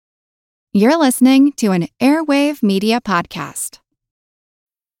You're listening to an Airwave Media Podcast.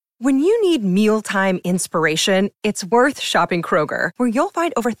 When you need mealtime inspiration, it's worth shopping Kroger, where you'll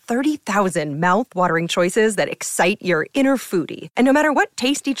find over 30,000 mouth-watering choices that excite your inner foodie. And no matter what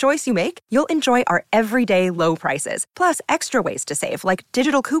tasty choice you make, you'll enjoy our everyday low prices, plus extra ways to save, like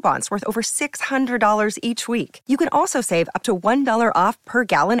digital coupons worth over $600 each week. You can also save up to $1 off per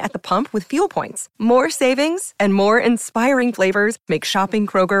gallon at the pump with fuel points. More savings and more inspiring flavors make shopping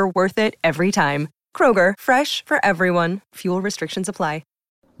Kroger worth it every time. Kroger, fresh for everyone. Fuel restrictions apply.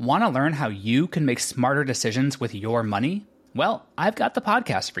 Want to learn how you can make smarter decisions with your money? Well, I've got the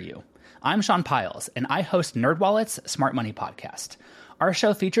podcast for you. I'm Sean Piles, and I host NerdWallet's Smart Money Podcast. Our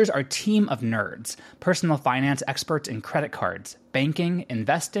show features our team of nerds, personal finance experts in credit cards, banking,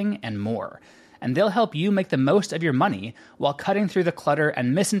 investing, and more. And they'll help you make the most of your money while cutting through the clutter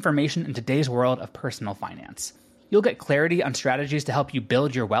and misinformation in today's world of personal finance. You'll get clarity on strategies to help you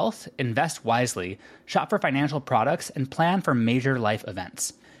build your wealth, invest wisely, shop for financial products, and plan for major life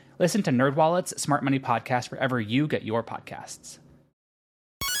events. Listen to NerdWallet's Smart Money Podcast wherever you get your podcasts.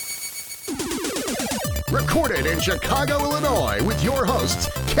 Recorded in Chicago, Illinois, with your hosts,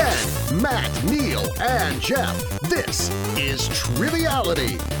 Ken, Matt, Neil, and Jeff. This is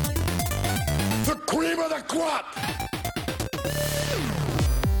Triviality. The cream of the crop!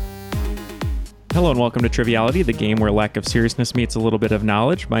 Hello and welcome to Triviality, the game where lack of seriousness meets a little bit of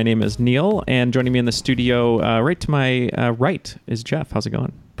knowledge. My name is Neil, and joining me in the studio right to my right is Jeff. How's it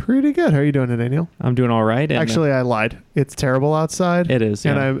going? Pretty good. How are you doing today, Neil? I'm doing all right. And actually, I lied. It's terrible outside. It is,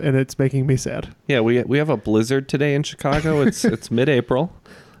 yeah. And it's making me sad. Yeah, we have a blizzard today in Chicago. It's mid-April.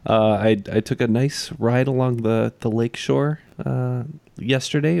 I took a nice ride along the lake shore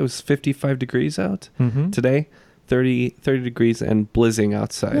yesterday. It was 55 degrees out. Mm-hmm. Today, 30 degrees and blizzing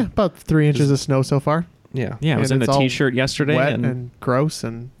outside. Yeah, about 3 inches of snow so far. Yeah. Yeah, I was in a t-shirt yesterday. Wet and gross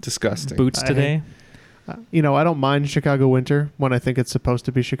and disgusting. Boots today. I don't mind Chicago winter when I think it's supposed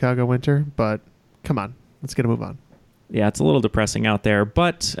to be Chicago winter, but come on, let's get a move on. Yeah, it's a little depressing out there,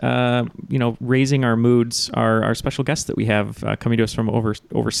 but raising our moods are our special guest that we have coming to us from over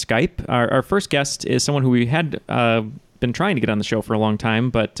Skype. Our first guest is someone who we had been trying to get on the show for a long time,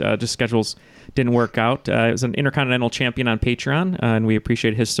 but just schedules didn't work out. It was an Intercontinental Champion on Patreon, and we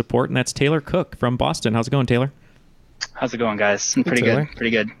appreciate his support, and that's Taylor Cook from Boston. How's it going, Taylor? How's it going, guys? Pretty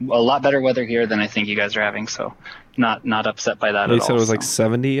good. A lot better weather here than I think you guys are having, so not upset by that at all. You said it was like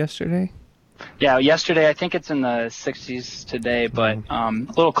 70 yesterday? Yeah, yesterday I think it's in the 60s today, but a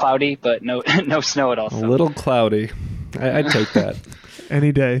little cloudy, but no snow at all. So. A little cloudy. I'd take that.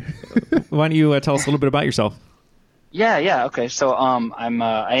 Any day. Why don't you tell us a little bit about yourself? Yeah. Okay. So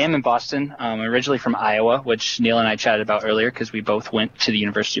I am in Boston. I'm originally from Iowa, which Neil and I chatted about earlier because we both went to the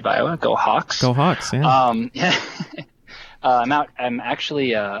University of Iowa. Go Hawks. Go Hawks. Yeah. Yeah. I'm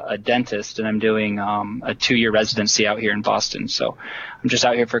actually a dentist, and I'm doing a 2-year residency out here in Boston. So I'm just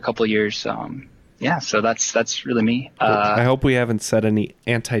out here for a couple of years. So that's really me. I hope we haven't said any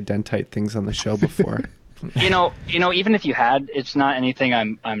anti-dentite things on the show before. Even if you had, it's not anything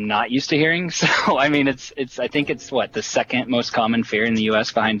I'm not used to hearing. So I mean, I think it's the second most common fear in the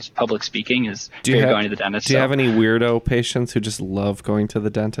U.S. behind public speaking is going to the dentist. Do you have any weirdo patients who just love going to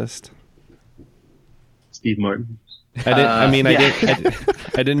the dentist? Steve Martin. I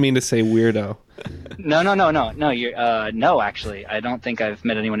didn't mean to say weirdo. No. You're no. Actually, I don't think I've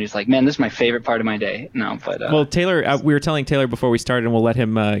met anyone who's like, man, this is my favorite part of my day. No, but well, Taylor, we were telling Taylor before we started, and we'll let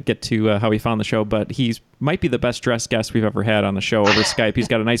him get to how he found the show. But he's might be the best dressed guest we've ever had on the show over Skype. He's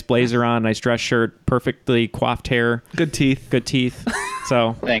got a nice blazer on, nice dress shirt, perfectly coiffed hair, good teeth.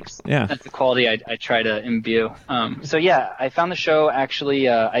 So thanks. Yeah, that's the quality I try to imbue. So yeah, I found the show actually.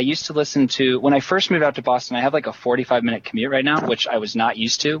 I used to listen to when I first moved out to Boston. I have like a 45-minute commute right now, which I was not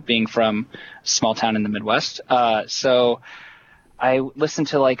used to, being from a small town in the Midwest. So I listened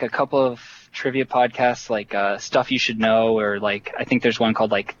to like a couple of trivia podcasts, like Stuff You Should Know, or like I think there's one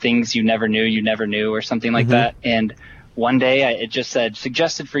called like Things You Never Knew, or something like that. And one day it just said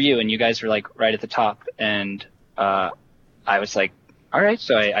suggested for you, and you guys were like right at the top, and I was like, all right.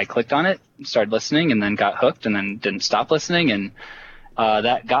 So I clicked on it, started listening, and then got hooked, and then didn't stop listening, and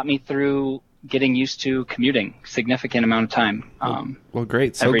that got me through getting used to commuting significant amount of time. Well,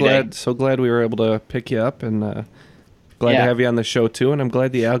 great. So glad we were able to pick you up, and glad to have you on the show too. And I'm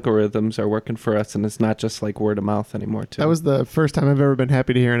glad the algorithms are working for us, and it's not just like word of mouth anymore too. That was the first time I've ever been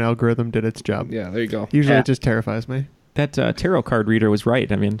happy to hear an algorithm did its job. Yeah, there you go. Usually it just terrifies me. That tarot card reader was right.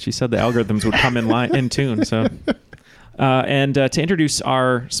 I mean, she said the algorithms would come in tune. So. And to introduce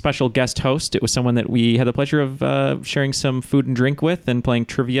our special guest host, it was someone that we had the pleasure of sharing some food and drink with and playing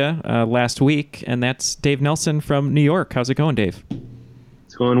trivia last week, and that's Dave Nelson from New York. How's it going, Dave?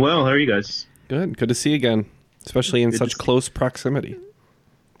 It's going well. How are you guys? Good to see you again, especially in such close proximity.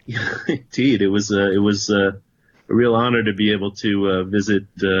 Indeed, it was a real honor to be able to visit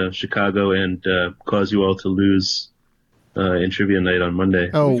Chicago and cause you all to lose in trivia night on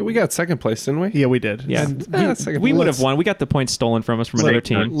Monday. Oh, We got second place, didn't we? yeah, we did. Yeah, And we would have won. We got the points stolen from us from another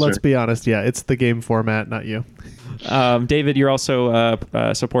team. Let's be honest. Yeah, it's the game format, not you. David, you're also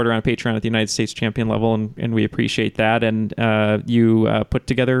a supporter on Patreon at the United States champion level, and we appreciate that. And you put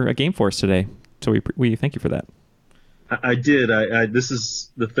together a game for us today, so we thank you for that. I did. This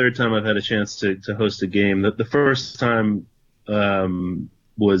is the third time I've had a chance to host a game. The first time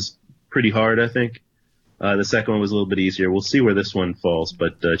was pretty hard, I think. The second one was a little bit easier. We'll see where this one falls,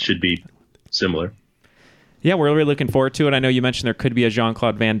 but it should be similar. Yeah, we're really looking forward to it. I know you mentioned there could be a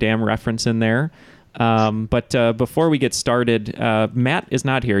Jean-Claude Van Damme reference in there. But before we get started, Matt is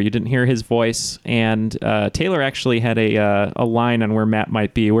not here. You didn't hear his voice, and Taylor actually had a line on where Matt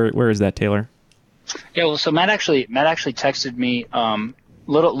might be. Where is that, Taylor? Yeah, well, so Matt actually texted me.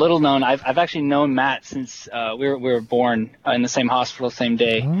 Little known, I've actually known Matt since we were born in the same hospital, same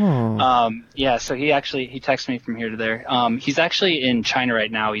day. Oh. Yeah, so he texted me from here to there. He's actually in China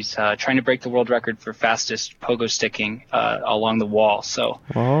right now. He's trying to break the world record for fastest pogo sticking along the wall. So,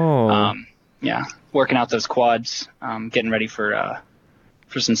 yeah, working out those quads, getting ready for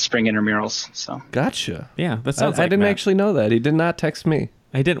some spring intramurals. So. Gotcha. Yeah, that sounds like I didn't Matt. actually know that. He did not text me.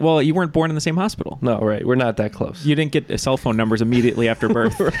 I didn't. Well, you weren't born in the same hospital. No, right. We're not that close. You didn't get cell phone numbers immediately after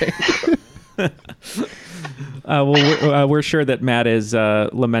birth. Right. We're sure that Matt is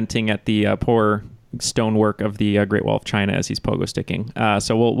lamenting at the poor stonework of the Great Wall of China as he's pogo sticking.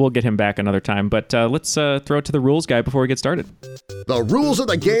 So we'll get him back another time. But let's throw it to the rules guy before we get started. The rules of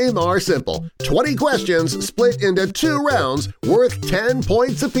the game are simple. 20 questions split into 2 rounds worth 10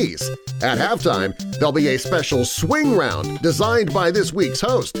 points apiece. At halftime, there'll be a special swing round designed by this week's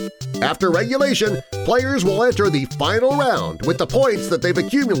host. After regulation, players will enter the final round with the points that they've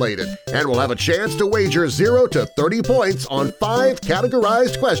accumulated and will have a chance to wager 0 to 30 points on 5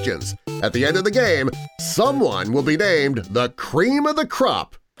 categorized questions. At the end of the game, someone will be named the cream of the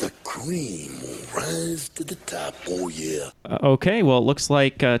crop. The cream will rise to the top, oh yeah. Okay, well, it looks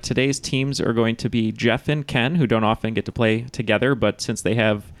like today's teams are going to be Jeff and Ken, who don't often get to play together, but since they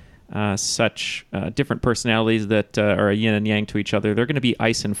have such different personalities that are a yin and yang to each other, they're going to be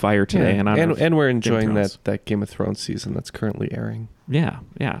ice and fire today. Yeah. And we're enjoying Game of Thrones. that Game of Thrones season that's currently airing. Yeah.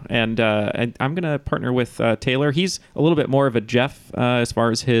 And I'm going to partner with Taylor. He's a little bit more of a Jeff as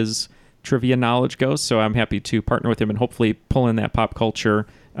far as his trivia knowledge goes, so I'm happy to partner with him and hopefully pull in that pop culture.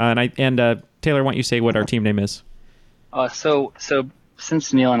 And Taylor, why don't you say what our team name is? So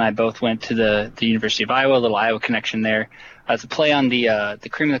since Neil and I both went to the University of Iowa, a little Iowa connection there, to play on the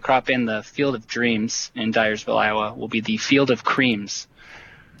cream of the crop in the Field of Dreams in Dyersville, Iowa, will be the Field of Creams.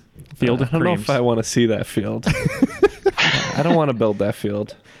 Field of I don't know Creams. if I want to see that field. I don't want to build that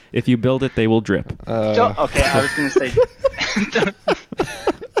field. If you build it, they will drip. Okay, I was going to say...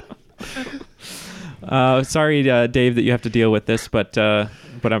 Sorry, Dave, that you have to deal with this, but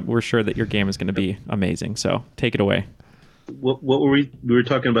we're sure that your game is going to be amazing. So take it away. What were we were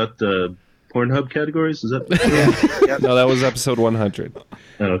talking about the Pornhub categories? Is that? Yeah. No, that was episode 100.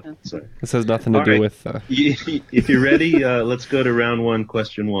 Oh, sorry. This has nothing to All do right. with... If you're ready, let's go to round 1,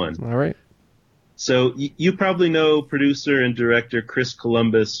 question 1. All right. So you probably know producer and director Chris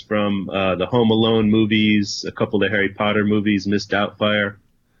Columbus from the Home Alone movies, a couple of Harry Potter movies, Miss Doubtfire.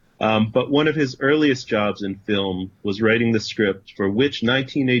 But one of his earliest jobs in film was writing the script for which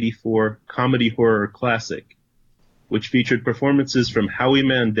 1984 comedy horror classic, which featured performances from Howie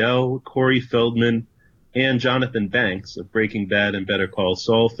Mandel, Corey Feldman, and Jonathan Banks of Breaking Bad and Better Call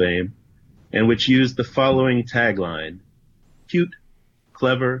Saul fame, and which used the following tagline: cute,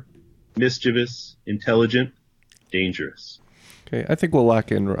 clever, mischievous, intelligent, dangerous. Okay, I think we'll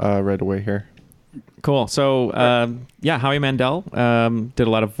lock in right away here. Cool. So, Howie Mandel did a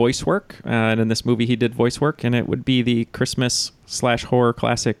lot of voice work, and in this movie he did voice work, and it would be the Christmas/horror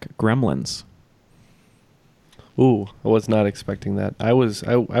classic Gremlins. Ooh, I was not expecting that. I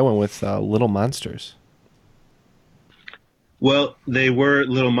went with Little Monsters. Well, they were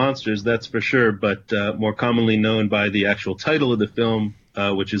Little Monsters, that's for sure, but more commonly known by the actual title of the film,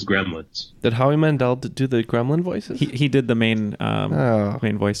 which is Gremlins. Did Howie Mandel do the Gremlin voices? He did the main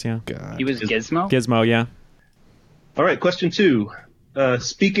main voice, yeah. God. He was Gizmo? Gizmo, yeah. All right, question 2.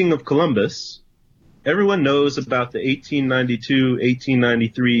 Speaking of Columbus, everyone knows about the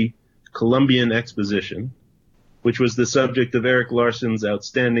 1892-1893 Columbian Exposition, which was the subject of Eric Larson's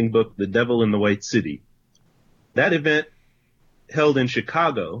outstanding book, The Devil in the White City. That event held in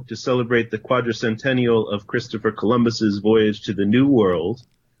Chicago to celebrate the quadricentennial of Christopher Columbus's voyage to the New World,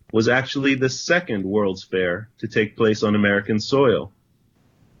 was actually the second World's Fair to take place on American soil.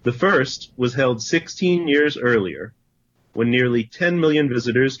 The first was held 16 years earlier, when nearly 10 million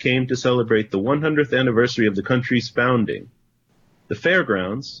visitors came to celebrate the 100th anniversary of the country's founding. The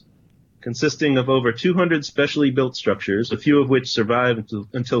fairgrounds, consisting of over 200 specially built structures, a few of which survive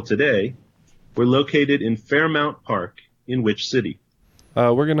until today, were located in Fairmount Park in which city?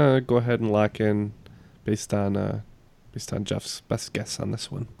 We're going to go ahead and lock in based on Jeff's best guess on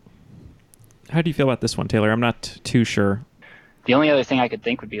this one. How do you feel about this one, Taylor? I'm not too sure. The only other thing I could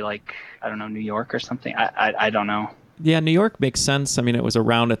think would be like, I don't know, New York or something. I don't know. Yeah, New York makes sense. I mean, it was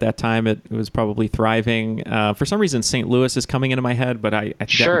around at that time. It was probably thriving. For some reason, St. Louis is coming into my head, but I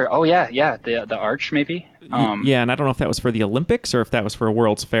sure. Oh yeah. The Arch maybe. Yeah, and I don't know if that was for the Olympics or if that was for a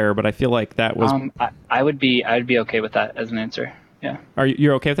World's Fair, but I feel like that was. I would be okay with that as an answer. Yeah.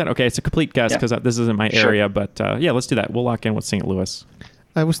 You're okay with that? Okay, it's a complete guess because this isn't my area, but yeah, let's do that. We'll lock in with St. Louis.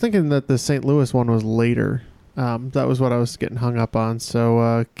 I was thinking that the St. Louis one was later. That was what I was getting hung up on.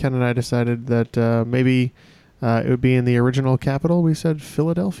 So Ken and I decided that maybe. It would be in the original capital. We said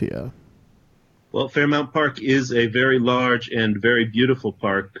Philadelphia. Well, Fairmount Park is a very large and very beautiful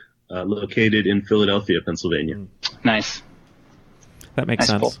park located in Philadelphia, Pennsylvania. Nice. That makes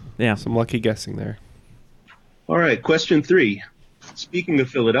sense. Pull. Yeah. Some lucky guessing there. All right, question 3. Speaking of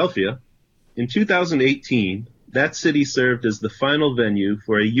Philadelphia, in 2018, that city served as the final venue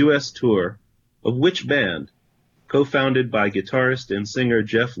for a U.S. tour of which band, co-founded by guitarist and singer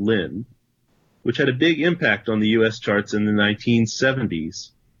Jeff Lynne, which had a big impact on the U.S. charts in the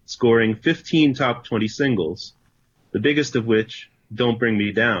 1970s, scoring 15 top 20 singles, the biggest of which, Don't Bring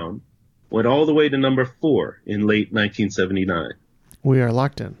Me Down, went all the way to number 4 in late 1979. We are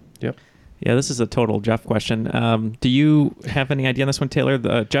locked in. Yep. Yeah, this is a total Jeff question. Do you have any idea on this one,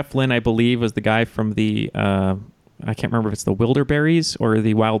 Taylor? Jeff Lynne, I believe, was the guy from the, I can't remember if it's the Wilderberries or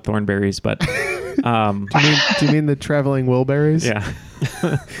the Wild Thornberries, but... do you mean the Traveling Wilburys? Yeah.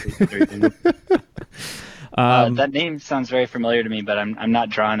 That name sounds very familiar to me, but I'm not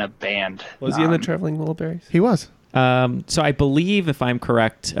drawing a band. Was he in the Traveling Wilburys? He was. So I believe, if I'm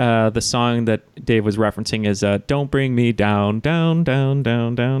correct, the song that Dave was referencing is "Don't Bring Me Down, Down, Down,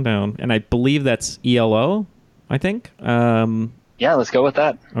 Down, Down, Down," and I believe that's ELO. I think. Yeah, let's go with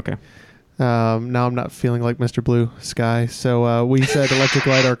that. Okay. Now I'm not feeling like Mr. Blue Sky, so we said Electric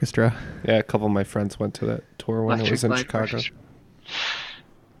Light Orchestra. Yeah, a couple of my friends went to that tour when it was in Chicago. Orchestra.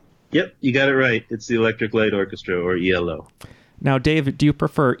 Yep, you got it right. It's the Electric Light Orchestra, or ELO. Now, Dave, do you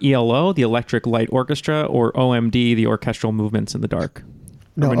prefer ELO, the Electric Light Orchestra, or OMD, the Orchestral Movements in the Dark?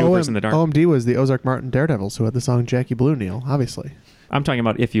 No, Maneuvers in the Dark. OMD was the Ozark Martin Daredevils, who had the song Jackie Blue, Neil, obviously. I'm talking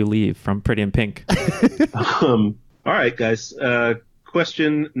about If You Leave from Pretty in Pink. All right, guys.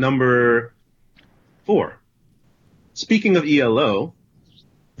 Question number 4. Speaking of ELO,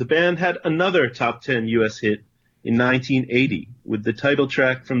 the band had another top 10 U.S. hit in 1980 with the title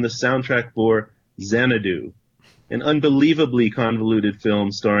track from the soundtrack for Xanadu, an unbelievably convoluted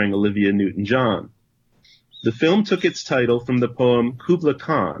film starring Olivia Newton-John. The film took its title from the poem Kubla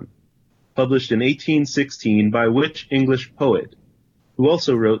Khan, published in 1816 by which English poet, who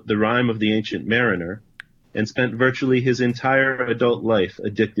also wrote The Rime of the Ancient Mariner, and spent virtually his entire adult life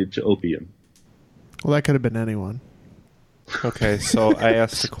addicted to opium. Well, that could have been anyone. Okay, so I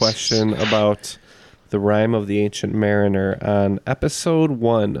asked a question about The Rime of the Ancient Mariner on episode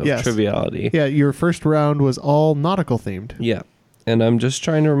 1 of Triviality. Yeah, your first round was all nautical themed. Yeah, and I'm just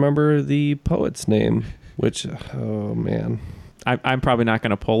trying to remember the poet's name, which, oh man. I'm probably not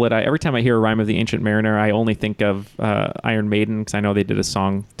going to pull it. Every time I hear a Rime of the Ancient Mariner, I only think of Iron Maiden, because I know they did a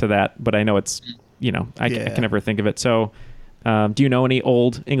song to that, but I know it's, I can never think of it. So do you know any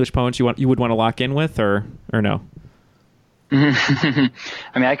old English poets you would want to lock in with, or no? I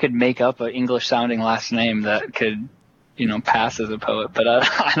mean, I could make up an English-sounding last name that could, pass as a poet, but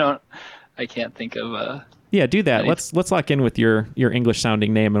I can't think of. Yeah, do that. Let's lock in with your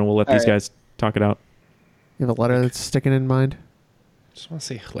English-sounding name, and we'll let these guys talk it out. You have a letter that's sticking in mind? Just want to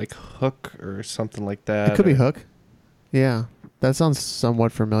say like Hook or something like that. It could be Hook. Yeah, that sounds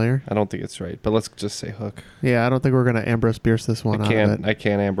somewhat familiar. I don't think it's right, but let's just say Hook. Yeah, I don't think we're gonna Ambrose Bierce this one. I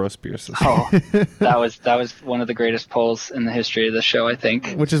can't Ambrose Bierce this one. that was one of the greatest polls in the history of the show, I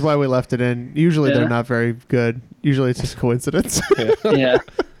think. Which is why we left it in. Usually they're not very good. Usually it's just coincidence. Yeah.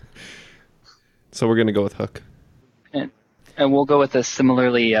 So we're gonna go with Hook. And we'll go with a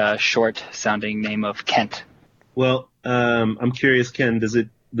similarly short-sounding name of Kent. Well, I'm curious, Ken, does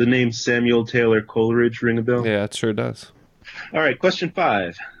the name Samuel Taylor Coleridge ring a bell? Yeah, it sure does. All right, question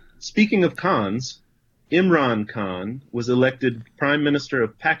 5. Speaking of cons, Imran Khan was elected Prime Minister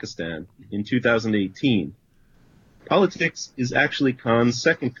of Pakistan in 2018. Politics is actually Khan's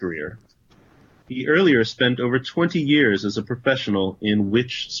second career. He earlier spent over 20 years as a professional in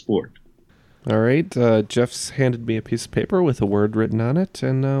which sport? All right. Jeff's handed me a piece of paper with a word written on it,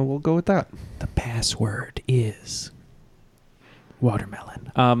 and we'll go with that. The password is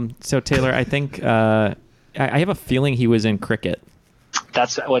watermelon. So Taylor, I think I have a feeling he was in cricket.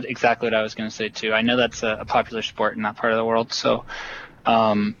 That's exactly what I was going to say too. I know that's a popular sport in that part of the world. So,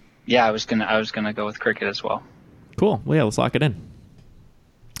 yeah, I was gonna go with cricket as well. Cool. Well, yeah, let's lock it in.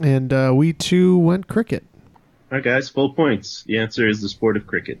 And we too went cricket. All right, guys, full points. The answer is the sport of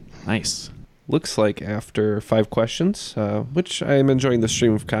cricket. Nice. Looks like after 5 questions, which I am enjoying the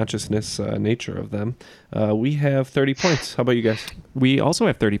stream of consciousness nature of them, we have 30 points. How about you guys? We also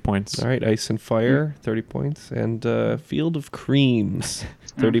have 30 points. All right, Ice and Fire, 30 points, and Field of Creams,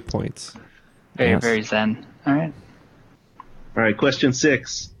 30 points. Very, very zen. All right. All right, question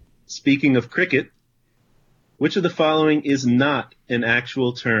 6. Speaking of cricket, which of the following is not an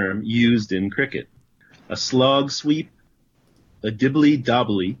actual term used in cricket? A slog sweep, a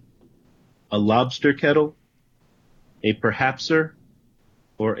dibbly-dobbly, a lobster kettle, a perhapser,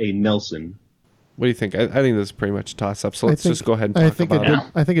 or a Nelson? What do you think? I think this is pretty much a toss-up, so let's just go ahead and talk about it.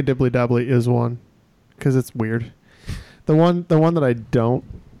 I think a dibbly-dobbly is one, because it's weird. The one that I don't,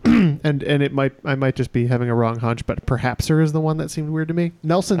 and I might just be having a wrong hunch, but perhapser is the one that seemed weird to me.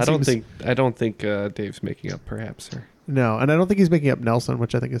 Nelson I don't think Dave's making up perhapser. No, and I don't think he's making up Nelson,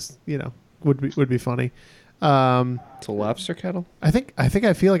 which I think is would be funny. It's a lobster kettle? I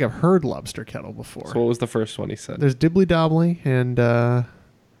feel like I've heard lobster kettle before. So what was the first one he said? There's dibbly dobbly, and I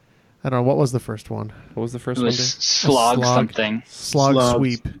don't know, what was the first one? What was the first It one? was slog something. Slog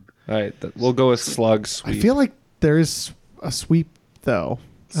sweep. All right, we'll go with slog sweep. I feel like there is a sweep though.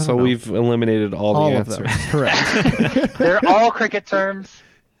 So we've eliminated all the answers. Of them. Correct. They're all cricket terms.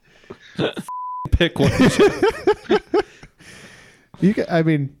 Pick one.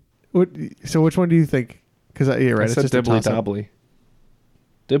 So which one do you think? Because you're right. I said dibbly-dobbly.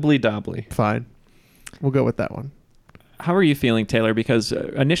 Dibbly-dobbly. Fine. We'll go with that one. How are you feeling, Taylor? Because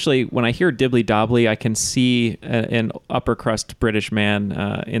initially, when I hear dibbly-dobbly, I can see an upper-crust British man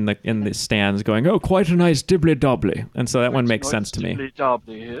in the stands going, "Oh, quite a nice dibbly-dobbly," and so that one makes sense to me.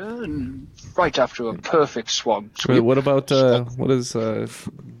 Dibbly-dobbly here, and right after a perfect swag sweep. Wait, what about what does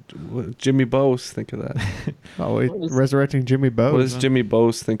Jimmy Bowes think of that? Resurrecting Jimmy Bowes. What does Jimmy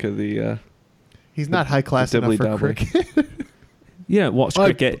Bowes think of the? He's not high class enough for cricket. Yeah, watch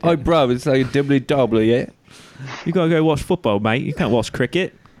cricket. Oh, bro, it's like a dibbly-dobbly, yeah. You gotta go watch football, mate. You can't watch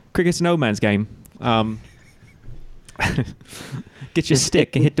cricket. Cricket's no man's game. Get your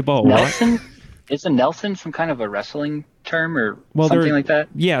stick and hit the ball. Nelson? Right? Isn't Nelson some kind of a wrestling term or something like that?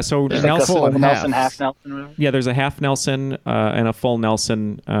 Yeah, so there's Nelson, like a full Nelson, half Nelson. Whatever. Yeah, there's a half Nelson and a full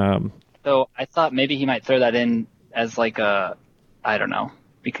Nelson. So I thought maybe he might throw that in as like a, I don't know,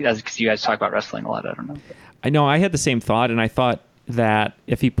 because you guys talk about wrestling a lot. I don't know. I know. I had the same thought, and I thought that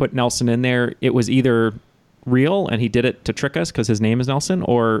if he put Nelson in there, it was either real and he did it to trick us because his name is Nelson,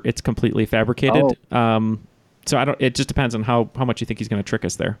 or it's completely fabricated. So I don't. It just depends on how much you think he's going to trick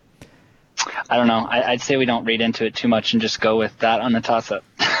us there. I don't know. I'd say we don't read into it too much and just go with that on the toss-up.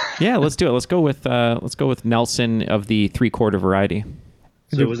 Yeah, let's do it. Let's go with Nelson of the 3/4 variety.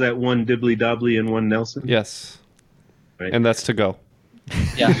 So was that one dibbly-dobbly and one Nelson? Yes. Right. And that's to go.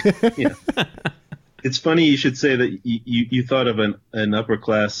 Yeah. Yeah. It's funny you should say that you thought of an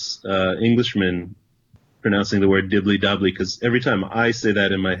upper-class Englishman pronouncing the word dibbly-dobbly, because every time I say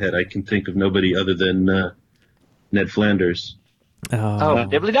that in my head, I can think of nobody other than Ned Flanders. Oh,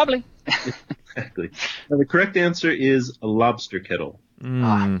 dibbly-dobbly. Exactly. Now, the correct answer is a lobster kettle,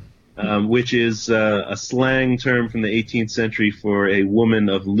 which is a slang term from the 18th century for a woman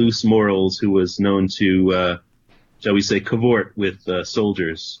of loose morals who was known to, shall we say, cavort with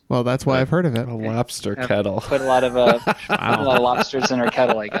soldiers. Well, that's why I've heard of it. A lobster kettle. Put a lot of lobsters in her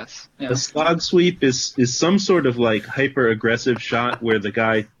kettle, I guess. Yeah. A slog sweep is some sort of like hyper-aggressive shot where the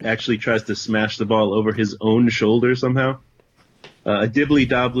guy actually tries to smash the ball over his own shoulder somehow. A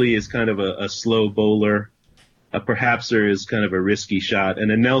dibbly-dobbly is kind of a slow bowler. A perhapser is kind of a risky shot.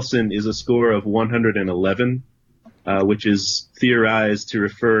 And a Nelson is a score of 111, which is theorized to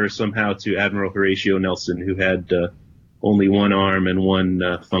refer somehow to Admiral Horatio Nelson, who had only one arm and one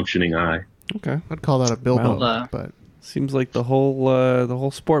functioning eye. Okay. I'd call that a Bilbo, but seems like the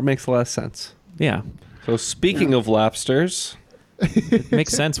whole sport makes a lot of sense. Yeah. So speaking of lobsters, it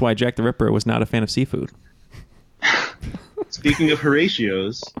makes sense why Jack the Ripper was not a fan of seafood. Speaking of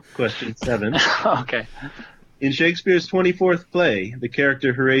Horatios, question 7. Okay. In Shakespeare's 24th play, the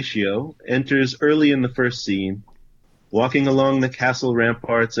character Horatio enters early in the first scene, walking along the castle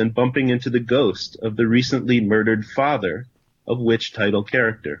ramparts and bumping into the ghost of the recently murdered father of which title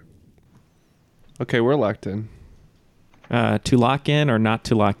character? Okay, we're locked in. To lock in or not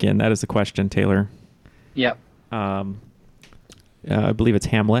to lock in? That is the question, Taylor. Yep. I believe it's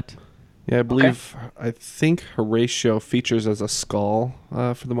Hamlet. Yeah, I think Horatio features as a skull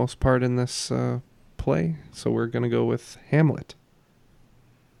for the most part in this play. So we're going to go with Hamlet.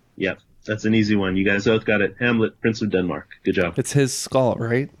 Yep, that's an easy one. You guys both got it. Hamlet, Prince of Denmark. Good job. It's his skull,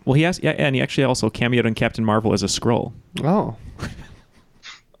 right? Well, and he actually also cameoed in Captain Marvel as a Skrull. Oh.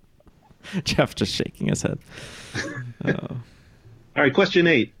 Jeff just shaking his head. All right, question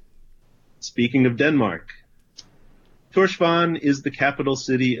 8. Speaking of Denmark, Tórshavn is the capital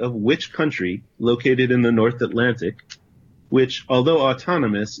city of which country located in the North Atlantic, which, although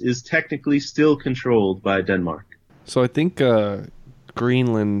autonomous, is technically still controlled by Denmark? So I think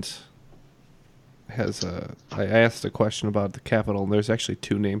Greenland has I asked a question about the capital, and there's actually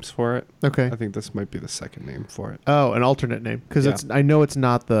 2 names for it. Okay. I think this might be the second name for it. Oh, an alternate name. Because I know it's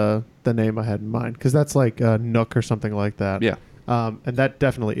not the name I had in mind. Because that's like Nook or something like that. Yeah. And that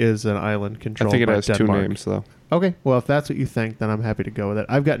definitely is an island controlled by Denmark. I think it has 2 names, though. Okay. Well, if that's what you think, then I'm happy to go with it.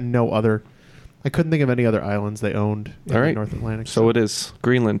 I've got no other... I couldn't think of any other islands they owned in the North Atlantic. So it is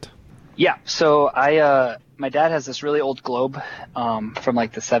Greenland. Yeah, so my dad has this really old globe from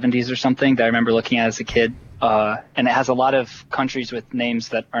like the 70s or something that I remember looking at as a kid, and it has a lot of countries with names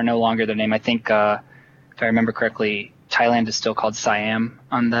that are no longer their name. I think, if I remember correctly, Thailand is still called Siam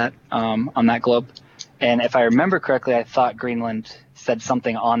on that globe. And if I remember correctly, I thought Greenland said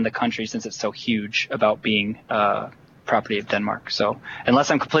something on the country, since it's so huge, about being property of Denmark. So unless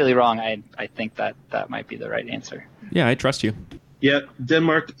I'm completely wrong, I think that might be the right answer. Yeah, I trust you. Yeah,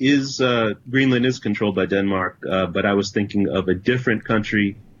 Greenland is controlled by Denmark, but I was thinking of a different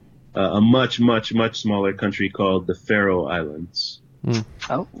country, a much, much, much smaller country called the Faroe Islands.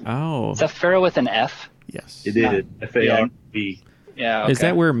 Oh. Is that Faroe with an F? Yes. It is. F-A-R-B. Yeah, okay. Is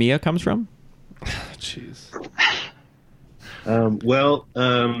that where Mia comes from? Jeez.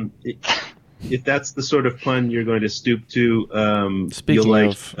 If that's the sort of pun you're going to stoop to, Speaking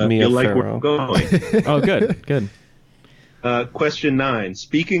of Mia you'll like where Farrow. we're going. Oh, good. Question 9.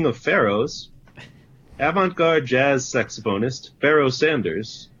 Speaking of pharaohs, avant-garde jazz saxophonist Pharoah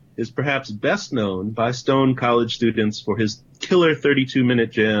Sanders is perhaps best known by Stone College students for his killer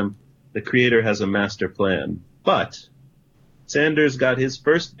 32-minute jam, The Creator Has a Master Plan. But Sanders got his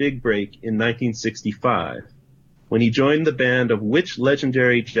first big break in 1965 when he joined the band of which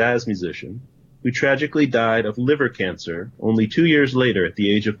legendary jazz musician who tragically died of liver cancer only 2 years later at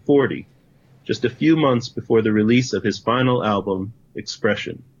the age of 40. Just a few months before the release of his final album,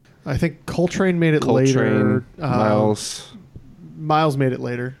 Expression. I think Coltrane made it later. Miles made it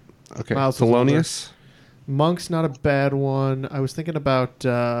later. Okay. Miles Thelonious? Monk's not a bad one. I was thinking about...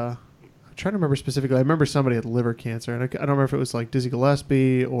 I'm trying to remember specifically. I remember somebody had liver cancer, and I don't remember if it was like Dizzy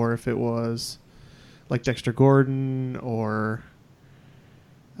Gillespie or if it was like Dexter Gordon or...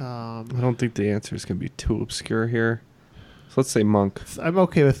 I don't think the answer is going to be too obscure here. So let's say Monk. I'm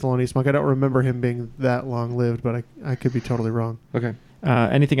okay with Thelonious Monk. I don't remember him being that long-lived, but I could be totally wrong. Okay.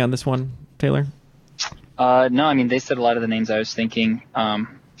 Anything on this one, Taylor? No, I mean, they said a lot of the names I was thinking.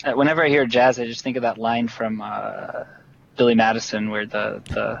 Whenever I hear jazz, I just think of that line from Billy Madison where the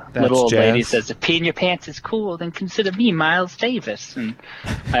little old lady says, "If pee in your pants is cool, then consider me Miles Davis." And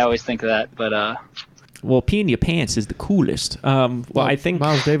I always think of that, but... Well, pee in your pants is the coolest. I think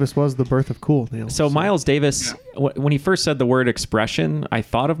Miles Davis was the birth of cool, Neil. So Miles Davis, when he first said the word expression, I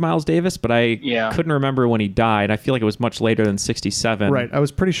thought of Miles Davis, but I couldn't remember when he died. I feel like it was much later than 1967. Right. I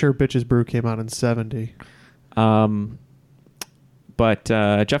was pretty sure Bitches Brew came out in 1970. But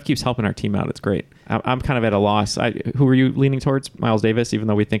Jeff keeps helping our team out. It's great. I'm kind of at a loss. Who are you leaning towards? Miles Davis, even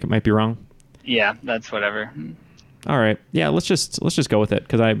though we think it might be wrong? Yeah, that's whatever. All right. Yeah, let's just go with it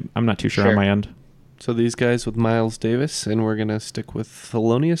because I'm not too sure on my end. So these guys with Miles Davis, and we're going to stick with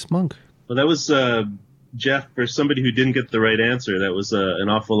Thelonious Monk. Well, that was, Jeff, for somebody who didn't get the right answer, that was an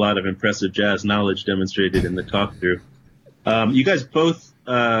awful lot of impressive jazz knowledge demonstrated in the talk-through. You guys both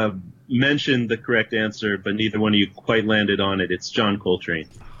mentioned the correct answer, but neither one of you quite landed on it. It's John Coltrane.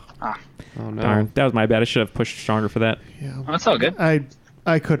 Oh, no. Darn. That was my bad. I should have pushed stronger for that. Yeah. Oh, that's all good.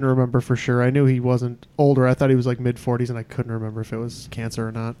 I couldn't remember for sure. I knew he wasn't older. I thought he was like mid-40s, and I couldn't remember if it was cancer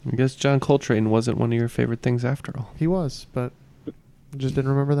or not. I guess John Coltrane wasn't one of your favorite things after all. He was, but I just didn't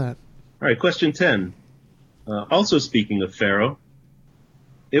remember that. All right, question 10. Also speaking of Pharaoh,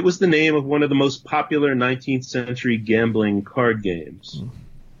 it was the name of one of the most popular 19th century gambling card games.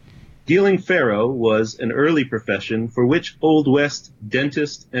 Dealing faro was an early profession for which Old West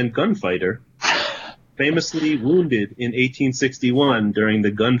dentist and gunfighter famously wounded in 1861 during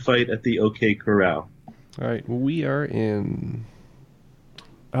the gunfight at the OK Corral. All right, we are in...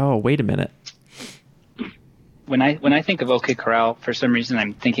 Oh, wait a minute. When I think of OK Corral, for some reason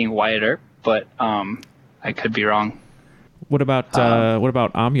I'm thinking Wyatt Earp, but I could be wrong. What about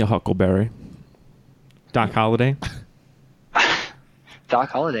Anya Huckleberry? Doc Holliday? Doc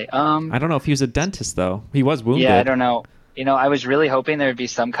Holliday. I don't know if he was a dentist, though. He was wounded. Yeah, I don't know. I was really hoping there would be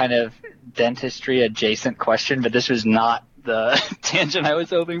some kind of dentistry adjacent question, but this was not the tangent I was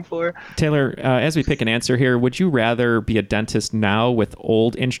hoping for. Taylor, as we pick an answer here, would you rather be a dentist now with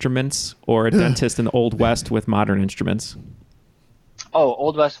old instruments or a dentist in the Old West with modern instruments? Oh,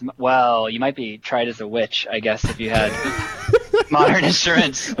 Old West. Well, you might be tried as a witch, I guess, if you had modern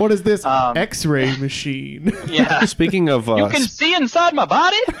instruments. What is this X-ray machine? Yeah. Speaking of... you can see inside my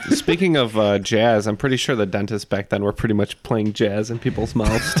body? Speaking of jazz, I'm pretty sure the dentists back then were pretty much playing jazz in people's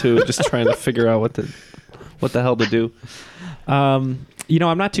mouths, too, just trying to figure out what the hell to do. I'm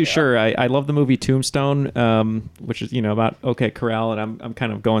not too sure. I love the movie Tombstone, which is, about OK Corral, and I'm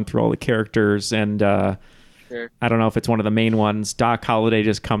kind of going through all the characters, and I don't know if it's one of the main ones. Doc Holliday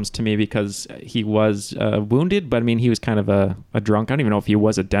just comes to me because he was wounded, but I mean, he was kind of a drunk. I don't even know if he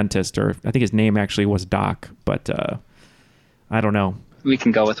was a dentist, or I think his name actually was Doc, but I don't know. We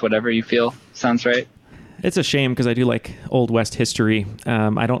can go with whatever you feel sounds right. It's a shame because I do like Old West history.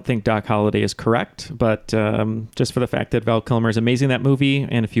 I don't think Doc Holliday is correct, but just for the fact that Val Kilmer is amazing in that movie,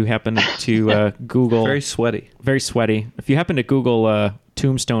 and if you happen to Google... Very sweaty. If you happen to Google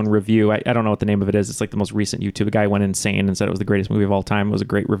Tombstone review, I don't know what the name of it is. It's like the most recent YouTube. The guy went insane and said it was the greatest movie of all time. It was a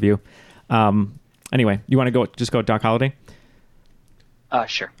great review. Anyway, you want to just go Doc Holliday?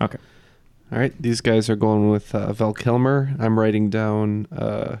 Sure. Okay. All right, these guys are going with Val Kilmer. I'm writing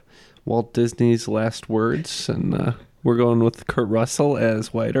down... Walt Disney's last words, and we're going with Kurt Russell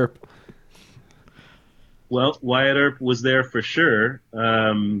as Wyatt Earp. Well, Wyatt Earp was there for sure,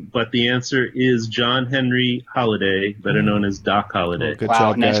 but the answer is John Henry Holliday, better known as Doc Holliday. Oh, good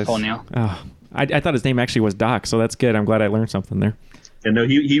job, nice guys. pull, Neil. Oh, I thought his name actually was Doc, so that's good. I'm glad I learned something there. And no,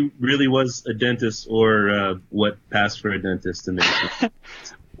 he really was a dentist, or what passed for a dentist in the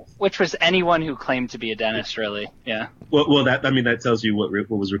Which was anyone who claimed to be a dentist, really. Yeah. Well, that tells you what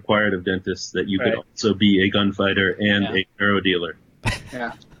was required of dentists, that you could also be a gunfighter and a faro dealer.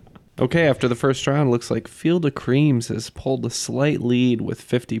 Yeah. Okay, after the first round, looks like Field of Creams has pulled a slight lead with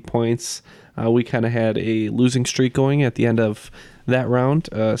 50 points. We kind of had a losing streak going at the end of that round,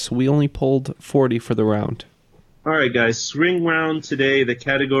 so we only pulled 40 for the round. All right, guys, swing round today. The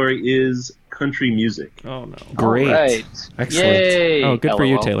category is country music. Oh, no. Great. All right. Excellent. Yay. Oh, good for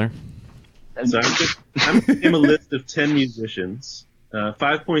you, Taylor. So I'm going to name a list of 10 musicians,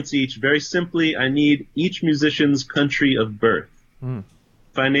 5 points each. Very simply, I need each musician's country of birth.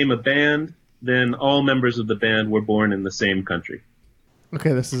 If I name a band, then all members of the band were born in the same country.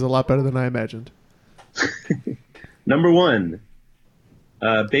 Okay, this is a lot better than I imagined. Number 1,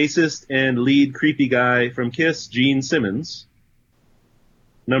 bassist and lead creepy guy from Kiss, Gene Simmons.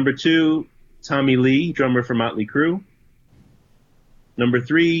 Number 2, Tommy Lee, drummer for Motley Crue. Number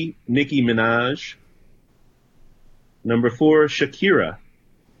 3, Nicki Minaj. Number 4, Shakira.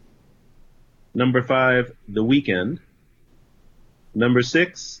 Number 5, The Weeknd. Number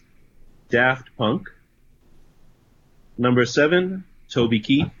 6, Daft Punk. Number 7, Toby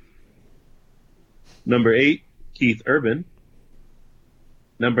Keith. Number 8, Keith Urban.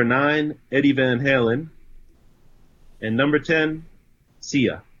 Number 9, Eddie Van Halen. And number 10,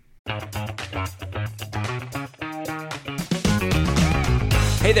 Sia.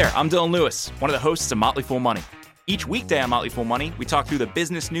 Hey there, I'm Dylan Lewis, one of the hosts of Motley Fool Money. Each weekday on Motley Fool Money, we talk through the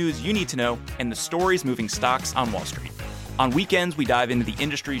business news you need to know and the stories moving stocks on Wall Street. On weekends, we dive into the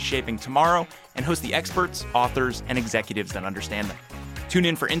industries shaping tomorrow and host the experts, authors, and executives that understand them. Tune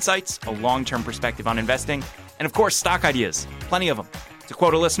in for insights, a long-term perspective on investing, and of course, stock ideas. Plenty of them. To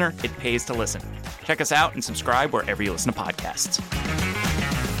quote a listener, it pays to listen. Check us out and subscribe wherever you listen to podcasts.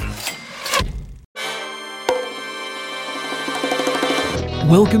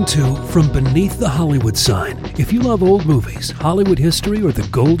 Welcome to From Beneath the Hollywood Sign. If you love old movies, Hollywood history, or the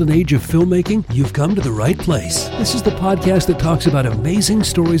golden age of filmmaking, you've come to the right place. This is the podcast that talks about amazing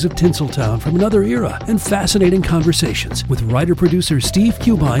stories of Tinseltown from another era and fascinating conversations with writer-producer Steve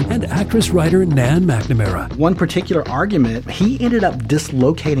Cubine and actress-writer Nan McNamara. One particular argument, he ended up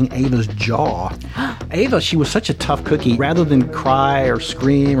dislocating Ava's jaw Ava, she was such a tough cookie. Rather than cry or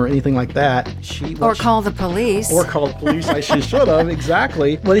scream or anything like that, Or call the police. Or call the police, like she should have,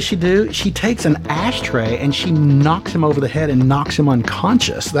 exactly. What does she do? She takes an ashtray and she knocks him over the head and knocks him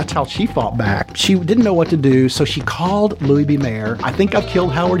unconscious. That's how she fought back. She didn't know what to do, so she called Louis B. Mayer. I think I've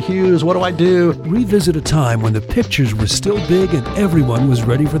killed Howard Hughes. What do I do? Revisit a time when the pictures were still big and everyone was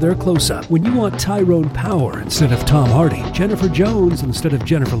ready for their close-up. When you want Tyrone Power instead of Tom Hardy, Jennifer Jones instead of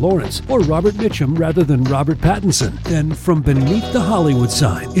Jennifer Lawrence, or Robert Mitchum rather than Robert Pattinson, then From Beneath the Hollywood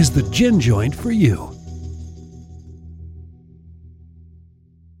Sign is the gin joint for you.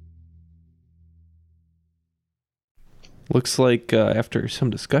 Looks like after some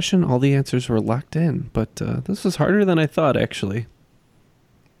discussion, all the answers were locked in, but this was harder than I thought, actually.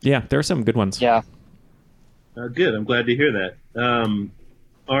 Yeah, there are some good ones. Yeah. Good. I'm glad to hear that.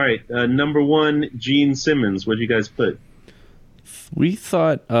 All right. Number 1, Gene Simmons. What did you guys put? We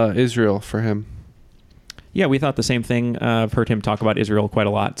thought Israel for him. Yeah, we thought the same thing. I've heard him talk about Israel quite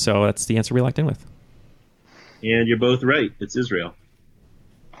a lot, so that's the answer we locked in with. And you're both right. It's Israel.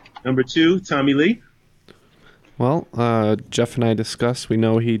 Number 2, Tommy Lee. Well, Jeff and I discussed, we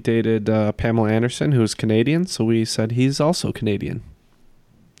know he dated Pamela Anderson, who's Canadian, so we said he's also Canadian.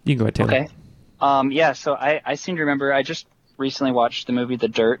 You can go ahead, Taylor. Okay. Yeah, so I seem to remember, I just recently watched the movie The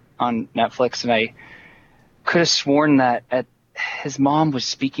Dirt on Netflix, and I could have sworn that his mom was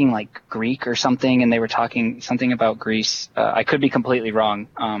speaking like Greek or something, and they were talking something about Greece. I could be completely wrong,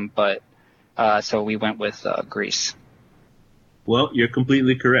 but so we went with Greece. Well, you're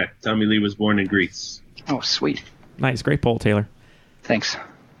completely correct. Tommy Lee was born in Greece. Oh, sweet. Nice. Great poll, Taylor. Thanks.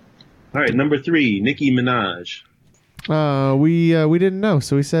 All right, number 3, Nicki Minaj. We didn't know,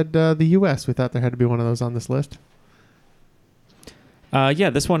 so we said the U.S. We thought there had to be one of those on this list. Yeah,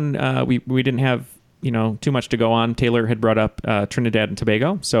 this one we didn't have too much to go on. Taylor had brought up Trinidad and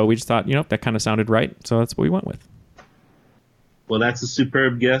Tobago, so we just thought that kind of sounded right, so that's what we went with. Well, that's a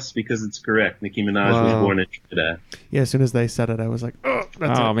superb guess because it's correct. Nicki Minaj was born in Trinidad. Yeah, as soon as they said it, I was like, oh,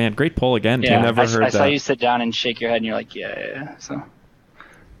 that's it. Man, great poll again. Yeah, Never heard I that. saw you sit down and shake your head, and you're like, yeah. So.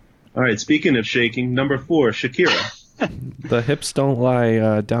 All right, speaking of shaking, number 4, Shakira. The hips don't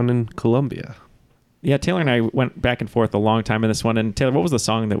lie down in Colombia. Yeah, Taylor and I went back and forth a long time in this one. And Taylor, what was the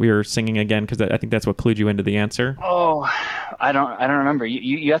song that we were singing again? Because I think that's what clued you into the answer. Oh, I don't remember.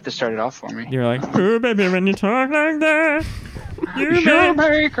 You have to start it off for me. You're like, oh, baby, when you talk like that, you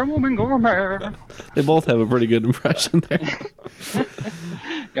make a woman go mad. They both have a pretty good impression there.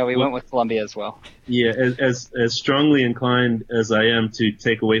 Yeah, we went with Colombia as well. Yeah, as strongly inclined as I am to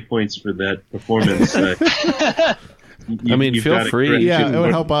take away points for that performance. Feel free. Yeah, it would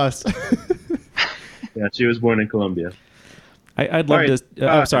help us. Yeah, she was born in Colombia. I'd love to.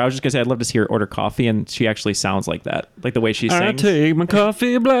 Sorry, I was just gonna say I'd love to see her order coffee, and she actually sounds like that, like the way she sings. I take my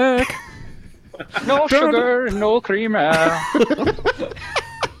coffee black. No sugar, no cream.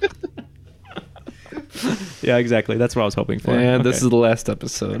 Yeah, exactly. That's what I was hoping for. And this is the last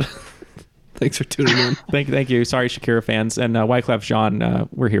episode. Thanks for tuning in. Thank you. Sorry, Shakira fans and Wyclef Jean.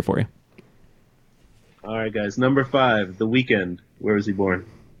 We're here for you. All right, guys. Number 5, The Weeknd. Where was he born?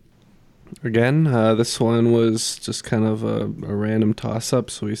 Again, this one was just kind of a random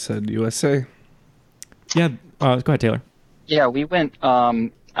toss-up, so we said USA. Yeah, go ahead, Taylor. Yeah, we went.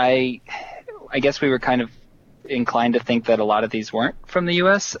 I guess we were kind of inclined to think that a lot of these weren't from the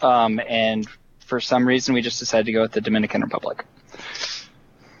U.S., and for some reason we just decided to go with the Dominican Republic.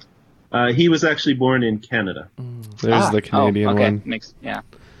 He was actually born in Canada. There's the Canadian one. Yeah.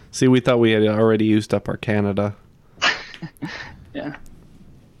 See, we thought we had already used up our Canada. Yeah.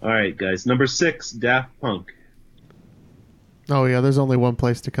 All right, guys. Number 6, Daft Punk. Oh, yeah, there's only one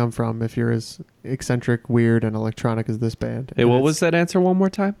place to come from if you're as eccentric, weird, and electronic as this band. Hey, what was that answer one more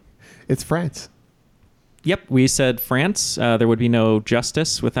time? It's France. Yep, we said France. There would be no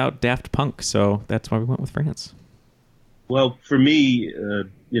justice without Daft Punk, so that's why we went with France. Well, for me,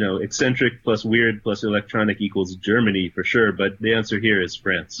 eccentric plus weird plus electronic equals Germany for sure, but the answer here is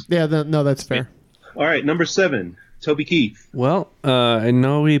France. Yeah, no, that's fair. All right, number 7, Toby Keith. Well, I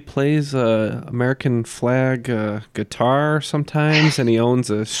know he plays American flag guitar sometimes, and he owns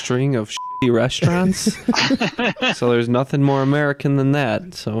a string of shitty restaurants. So there's nothing more American than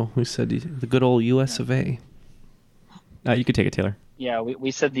that. So we said the good old US of A. You could take it, Taylor. Yeah, we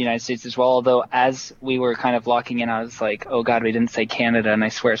said the United States as well, although as we were kind of locking in, I was like, oh, God, we didn't say Canada, and I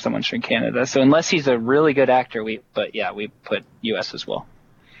swear someone's from Canada. So unless he's a really good actor, we put U.S. as well.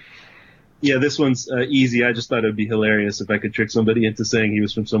 Yeah, this one's easy. I just thought it would be hilarious if I could trick somebody into saying he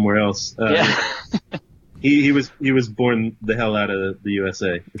was from somewhere else. Yeah. he was born the hell out of the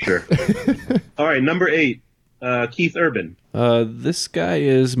USA, for sure. All right, number 8, Keith Urban. This guy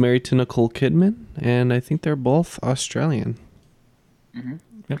is married to Nicole Kidman, and I think they're both Australian. Mm-hmm.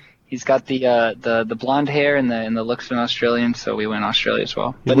 Yep. He's got the blonde hair and the looks of an Australian, so we went Australia as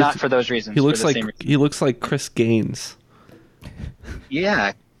well. But not for those reasons. He looks for the same he looks like Chris Gaines.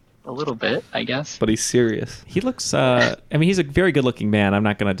 Yeah, a little bit, I guess. But he's serious. He looks, I mean, he's a very good-looking man. I'm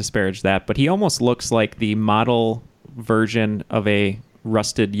not going to disparage that, but he almost looks like the model version of a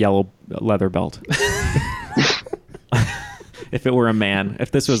rusted yellow leather belt. If it were a man.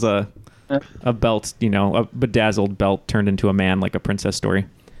 If this was a belt, a bedazzled belt turned into a man, like a Princess story.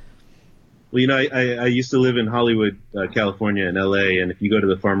 Well, I used to live in Hollywood, California, and L.A., and if you go to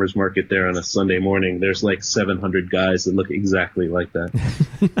the farmer's market there on a Sunday morning, there's like 700 guys that look exactly like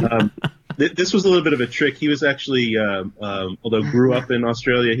that. This was a little bit of a trick. He was actually, although grew up in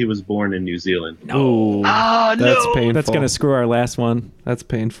Australia, he was born in New Zealand. No. Oh, That's no. painful. That's going to screw our last one. That's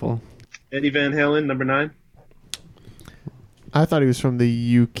painful. Eddie Van Halen, number 9. I thought he was from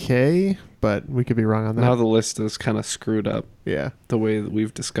the UK, but we could be wrong on that. Now the list is kind of screwed up. Yeah. The way that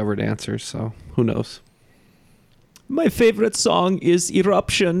we've discovered answers, so who knows? My favorite song is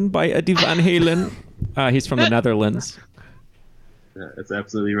Eruption by Eddie Van Halen. He's from the Netherlands. Yeah, that's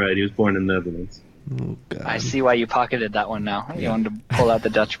absolutely right. He was born in the Netherlands. Oh, God. I see why you pocketed that one now. You wanted to pull out the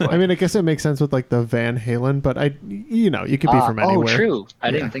Dutch boy. I mean, I guess it makes sense with like the Van Halen, but you could be from anywhere. Oh, true.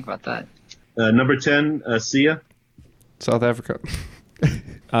 I didn't think about that. Number 10, Sia. South Africa.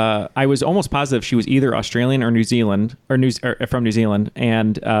 I was almost positive she was either Australian or New Zealand, or from New Zealand,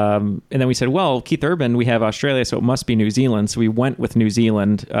 and then we said, well, Keith Urban, we have Australia, so it must be New Zealand. So we went with New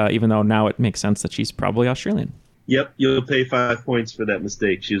Zealand, even though now it makes sense that she's probably Australian. Yep, you'll pay 5 points for that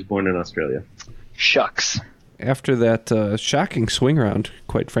mistake. She was born in Australia. Shucks. After that shocking swing round,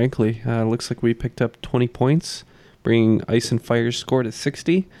 quite frankly, looks like we picked up 20 points, bringing Ice and Fire's score to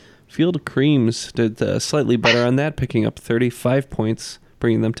 60. Field of Creams did slightly better on that, picking up 35 points,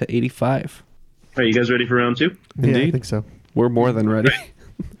 bringing them to 85. All right, you guys ready for round 2? Yeah, Indeed. I think so. We're more than ready.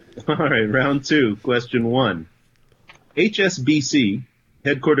 All right, round 2, question 1. HSBC,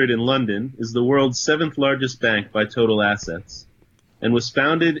 headquartered in London, is the world's 7th largest bank by total assets, and was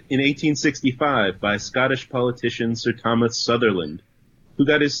founded in 1865 by Scottish politician Sir Thomas Sutherland, who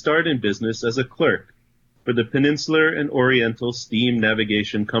got his start in business as a clerk for the Peninsular and Oriental Steam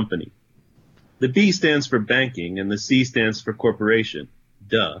Navigation Company. The B stands for banking and the C stands for corporation.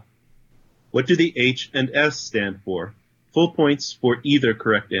 Duh. What do the H and S stand for? Full points for either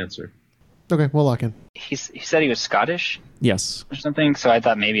correct answer. Okay, we'll lock in. He said he was Scottish Yes. or something, so I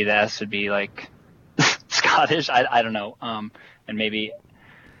thought maybe the S would be like Scottish. I don't know. And maybe,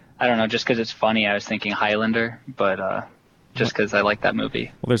 I don't know, just because it's funny, I was thinking Highlander, but just because I like that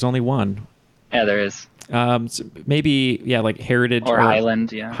movie. Well, there's only one. Yeah, there is. So maybe, like Heritage Or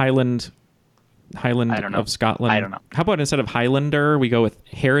Highland, yeah. Highland I don't know. of Scotland. I don't know. How about instead of Highlander, we go with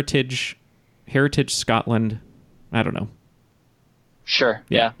Heritage Scotland? I don't know. Sure.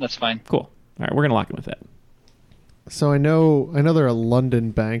 Yeah, that's fine. Cool. All right, we're gonna lock in with that. So I know they're a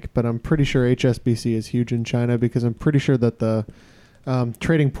London bank, but I'm pretty sure HSBC is huge in China because I'm pretty sure that the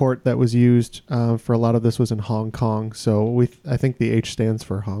trading port that was used for a lot of this was in Hong Kong. So I think the H stands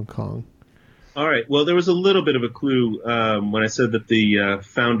for Hong Kong. All right. Well, there was a little bit of a clue when I said that the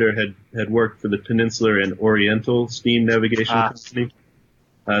founder had worked for the Peninsular and Oriental Steam Navigation Company.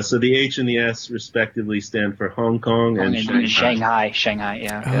 So the H and the S respectively stand for Hong Kong and Shanghai.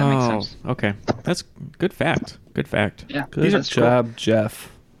 Yeah, that makes sense. Okay. That's good fact. Good fact. Yeah. Good job, Jeff.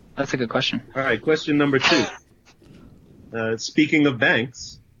 That's a good question. All right. Question number 2. Speaking of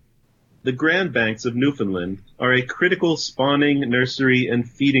banks, the Grand Banks of Newfoundland are a critical spawning, nursery, and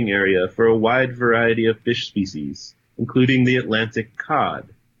feeding area for a wide variety of fish species, including the Atlantic cod.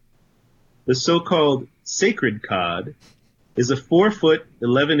 The so-called sacred cod is a 4-foot,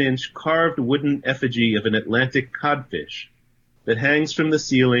 11-inch carved wooden effigy of an Atlantic codfish that hangs from the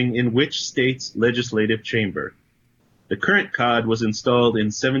ceiling in which state's legislative chamber? The current cod was installed in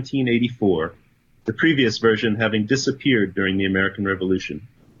 1784, the previous version having disappeared during the American Revolution.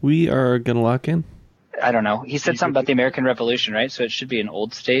 We are going to lock in. I don't know. He said something about the American Revolution, right? So it should be an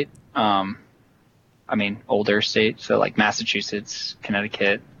old state. Older state. So like Massachusetts,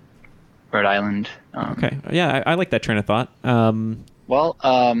 Connecticut, Rhode Island. Okay. Yeah, I like that train of thought.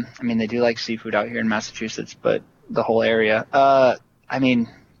 They do like seafood out here in Massachusetts, but the whole area.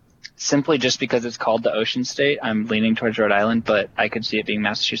 Simply just because it's called the Ocean State, I'm leaning towards Rhode Island, but I could see it being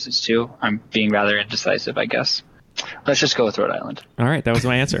Massachusetts too. I'm being rather indecisive, I guess. Let's just go with Rhode Island. All right, that was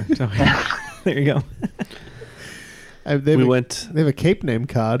my answer. So, there you go. They have a cape named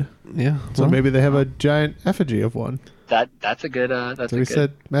Cod. Yeah. So maybe they have a giant effigy of one. That's a good. So we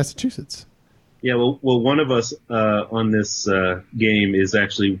said Massachusetts. Yeah, well, one of us on this game is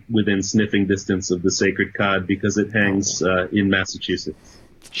actually within sniffing distance of the Sacred Cod because it hangs in Massachusetts.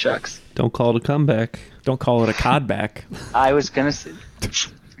 Shucks. Don't call it a comeback. Don't call it a cod back. I was gonna say.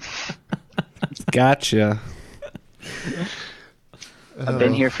 Gotcha. I've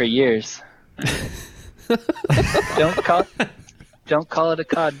been here for years. Don't call it a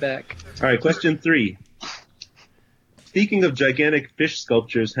cod back. All right, question 3. Speaking of gigantic fish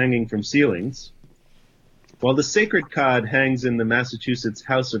sculptures hanging from ceilings, while the Sacred Cod hangs in the Massachusetts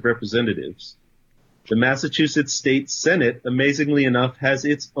House of Representatives, the Massachusetts State Senate, amazingly enough, has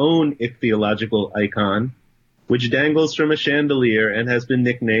its own ichthyological icon, which dangles from a chandelier and has been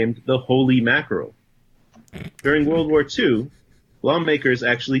nicknamed the Holy Mackerel. During World War II, lawmakers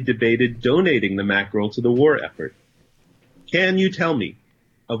actually debated donating the mackerel to the war effort. Can you tell me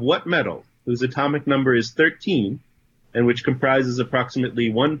of what metal, whose atomic number is 13, and which comprises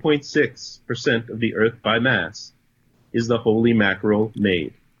approximately 1.6% of the Earth by mass, is the Holy Mackerel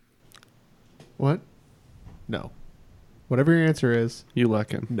made? What? No. Whatever your answer is. You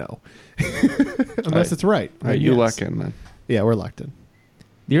lock in. No. Unless it's right. All right, you lock in then. Yeah, we're locked in.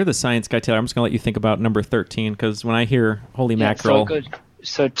 You're the science guy, Taylor. I'm just going to let you think about number 13, because when I hear holy mackerel... So good.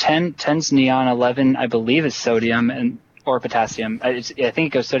 So 10's neon, 11, I believe, is sodium or potassium. I think it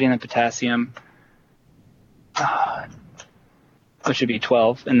goes sodium and potassium. Which should be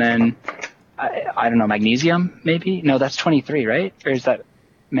 12. And then, I don't know, magnesium, maybe? No, that's 23, right? Or is that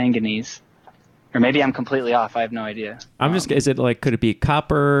manganese? Or maybe I'm completely off. I have no idea. is it like, could it be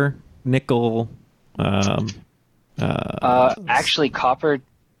copper, nickel? Actually, copper.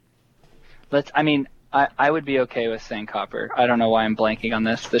 I would be okay with saying copper. I don't know why I'm blanking on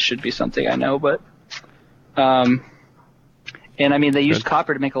this. This should be something I know, but. And I mean, they used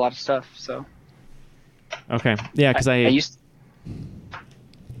copper to make a lot of stuff, so. Okay. Yeah, because I used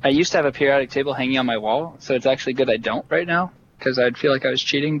to have a periodic table hanging on my wall, so it's actually good I don't right now, because I'd feel like I was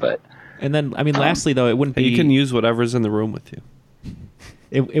cheating, but. And then, I mean, lastly, though, it wouldn't be... You can use whatever's in the room with you.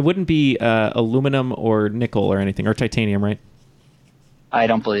 It wouldn't be aluminum or nickel or anything, or titanium, right? I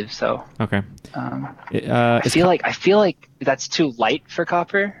don't believe so. Okay. I feel like that's too light for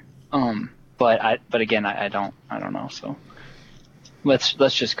copper. But again, I don't know. So let's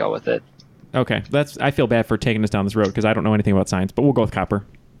just go with it. Okay. I feel bad for taking us down this road because I don't know anything about science, but we'll go with copper.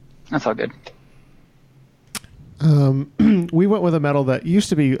 That's all good. We went with a metal that used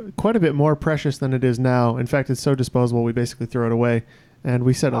to be quite a bit more precious than it is now. In fact, it's so disposable we basically throw it away. And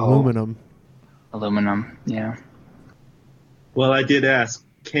we said aluminum. Aluminum, yeah. Well, I did ask,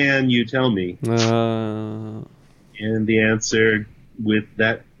 can you tell me? And the answer with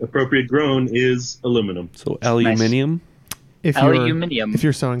that appropriate groan is aluminum. So aluminium? Nice. Aluminium. If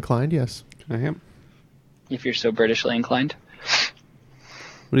you're so inclined, yes. I am. If you're so Britishly inclined.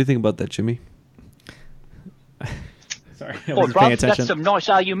 What do you think about that, Jimmy? Sorry, Rob, that's some nice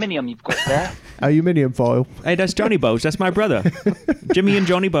aluminium you've got there. Aluminium foil. Hey, that's Johnny Bose. That's my brother. Jimmy and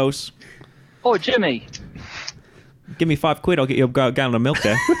Johnny Bose. Oh, Jimmy. Give me £5. I'll get you a gallon of milk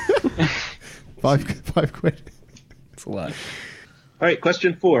there. five quid. That's a lot. All right,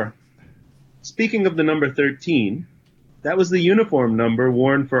 question 4. Speaking of the number 13, that was the uniform number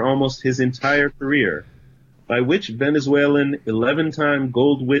worn for almost his entire career, by which Venezuelan 11-time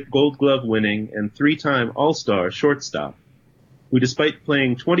Gold Glove winning and 3-time All-Star shortstop, who despite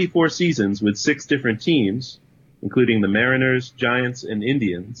playing 24 seasons with 6 different teams, including the Mariners, Giants, and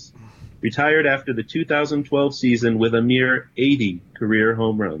Indians, retired after the 2012 season with a mere 80 career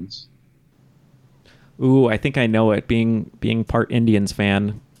home runs. Ooh, I think I know it. Being part Indians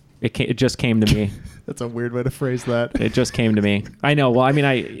fan, it just came to me. That's a weird way to phrase that. It just came to me. I know. Well, I mean,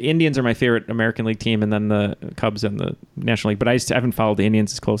 Indians are my favorite American League team, and then the Cubs and the National League. But I haven't followed the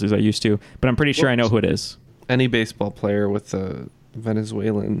Indians as closely as I used to. But I'm pretty sure I know who it is. Any baseball player with a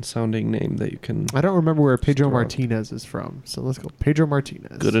Venezuelan-sounding name that you can... I don't remember where Pedro Martinez is from, so let's go Pedro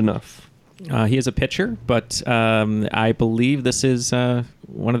Martinez. Good enough. He is a pitcher, but I believe this is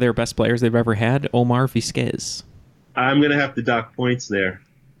one of their best players they've ever had, Omar Vizquez. I'm going to have to dock points there.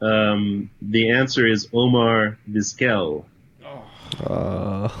 The answer is Omar Vizquel.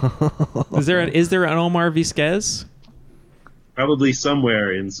 Is there an Omar Vizquez? Probably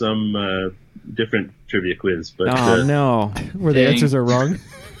somewhere in some different trivia quiz. But no, where the answers are wrong.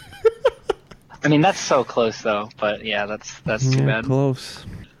 I mean, that's so close though. But yeah, that's too bad. Close.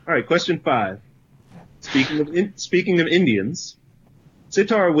 All right, question 5. Speaking of Indians,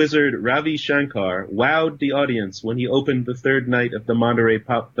 sitar wizard Ravi Shankar wowed the audience when he opened the 3rd night of the Monterey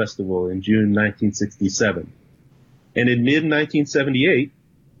Pop Festival in June 1967. And in mid-1978,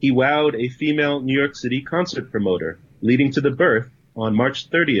 he wowed a female New York City concert promoter, leading to the birth on March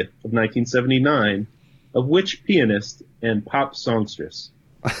 30th of 1979 of which pianist and pop songstress?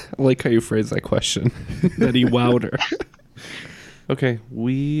 I like how you phrase that question. That he wowed her. Okay,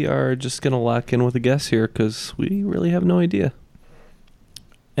 we are just going to lock in with a guess here because we really have no idea.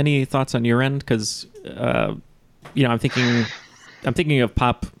 Any thoughts on your end? Because, I'm thinking of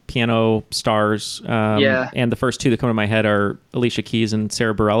pop piano stars. And the first two that come to my head are Alicia Keys and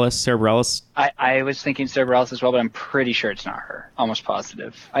Sarah Bareilles. Sarah Bareilles. I was thinking Sarah Bareilles as well, but I'm pretty sure it's not her. Almost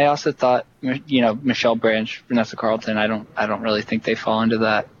positive. I also thought, Michelle Branch, Vanessa Carlton. I don't really think they fall into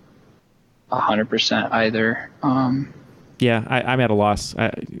that 100% either. Yeah, I'm at a loss.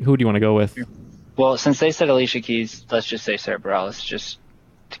 Who do you want to go with? Well, since they said Alicia Keys, let's just say Sarah Bareilles, just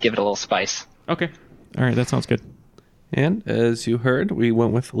to give it a little spice. Okay. All right, that sounds good. And as you heard, we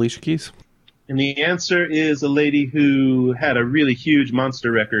went with Alicia Keys. And the answer is a lady who had a really huge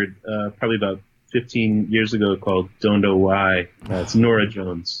monster record probably about 15 years ago called Don't Know Why. It's Norah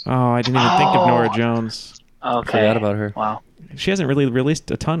Jones. Oh, I didn't even think of Norah Jones. Okay. Forgot about her. Wow. She hasn't really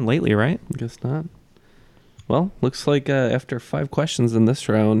released a ton lately, right? Guess not. Well, looks like after 5 questions in this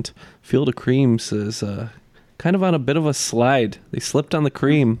round, Field of Creams is kind of on a bit of a slide. They slipped on the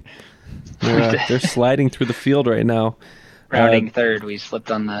cream. They're sliding through the field right now. Rounding third, we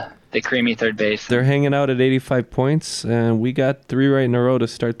slipped on the creamy third base. They're hanging out at 85 points, and we got 3 right in a row to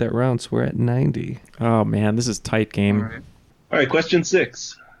start that round, so we're at 90. Oh, man, this is a tight game. All right, question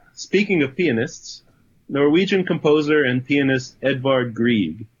 6. Speaking of pianists, Norwegian composer and pianist Edvard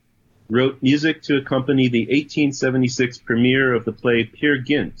Grieg wrote music to accompany the 1876 premiere of the play Peer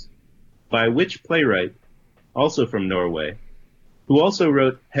Gynt by which playwright, also from Norway, who also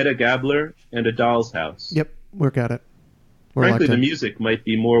wrote Hedda Gabler and A Doll's House? Yep, we got it. Frankly, the music might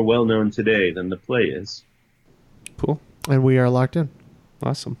be more well-known today than the play is. Cool. And we are locked in.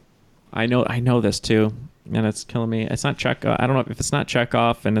 Awesome. I know this too, and it's killing me. It's not Chekhov. I don't know if it's not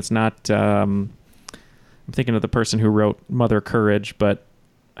Chekhov, and it's not. I'm thinking of the person who wrote Mother Courage, but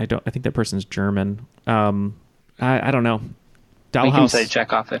I think that person's German. I don't know. Dollhouse. We can say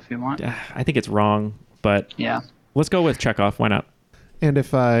Chekhov if you want. I think it's wrong, but yeah, let's go with Chekhov. Why not? And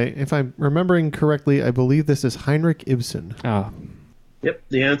if I'm remembering correctly, I believe this is Heinrich Ibsen. Oh. Yep,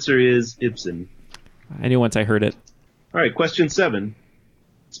 the answer is Ibsen. I knew once I heard it. All right, question 7.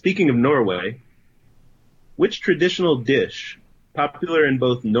 Speaking of Norway, which traditional dish, popular in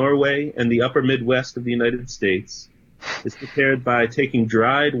both Norway and the upper Midwest of the United States, is prepared by taking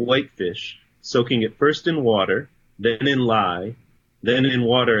dried whitefish, soaking it first in water, then in lye, then in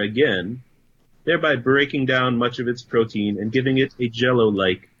water again, thereby breaking down much of its protein and giving it a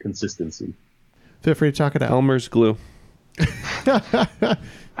jello-like consistency? Feel free to talk it out. Elmer's glue. All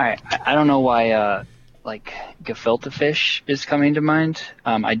right, I don't know why gefilte fish is coming to mind.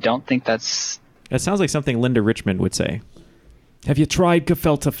 I don't think that's... That sounds like something Linda Richmond would say. Have you tried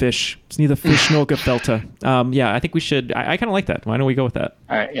gefilte fish? It's neither fish nor gefilte. Yeah, I think we should... I kind of like that. Why don't we go with that?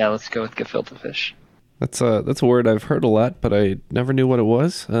 All right, yeah, let's go with gefilte fish. That's a word I've heard a lot, but I never knew what it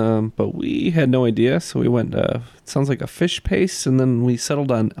was. But we had no idea, so we went, it sounds like a fish paste, and then we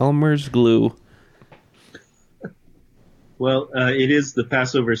settled on Elmer's glue. Well, it is the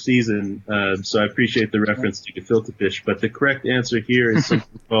Passover season, so I appreciate the reference to gefilte fish, but the correct answer here is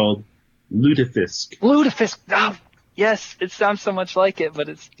something called lutefisk. Lutefisk! Oh, yes, it sounds so much like it, but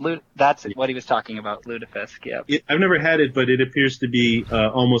it's that's what he was talking about, lutefisk, yeah. I've never had it, but it appears to be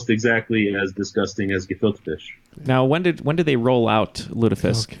almost exactly as disgusting as gefilte fish. Now, when did they roll out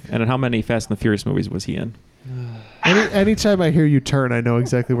lutefisk, and in how many Fast and the Furious movies was he in? Anytime I hear you turn, I know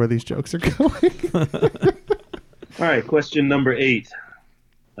exactly where these jokes are going. All right, question number 8.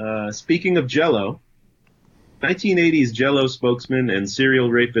 Speaking of Jell-O, 1980s Jell-O spokesman and serial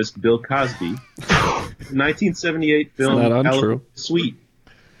rapist Bill Cosby, 1978 film California Sweet,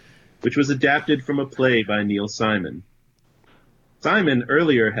 which was adapted from a play by Neil Simon. Simon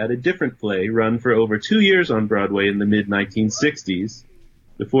earlier had a different play run for over 2 years on Broadway in the mid-1960s,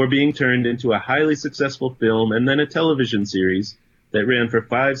 before being turned into a highly successful film and then a television series that ran for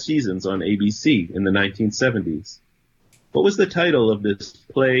 5 seasons on ABC in the 1970s. What was the title of this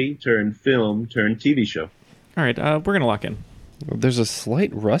play-turned-film-turned-TV show? All right, we're going to lock in. There's a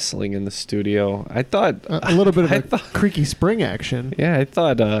slight rustling in the studio. I thought... a little bit of creaky spring action. Yeah, I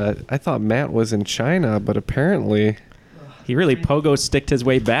thought Matt was in China, but apparently... He really pogo-sticked his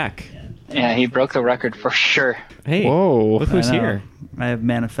way back. Yeah, he broke the record for sure. Hey, whoa! Look who's here. I have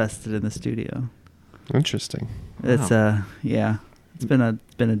manifested in the studio. Interesting. It's yeah. It's been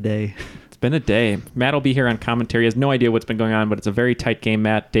a day. It's been a day. Matt will be here on commentary. He has no idea what's been going on, but it's a very tight game,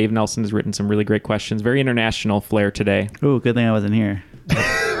 Matt. Dave Nelson has written some really great questions. Very international flair today. Ooh, good thing I wasn't here.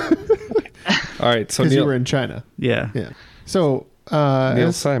 All right, so Neil, you were in China. Yeah. Yeah. So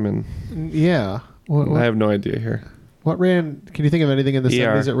Neil Simon. Yeah. I have no idea here. What ran? Can you think of anything in the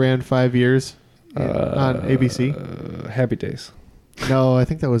 70s that ran 5 years on ABC? Happy Days. No, I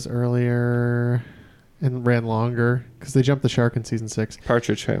think that was earlier and ran longer because they jumped the shark in season 6.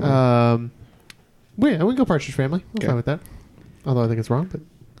 Partridge Family. We can go Partridge Family. I'm fine with that. Although I think it's wrong, but.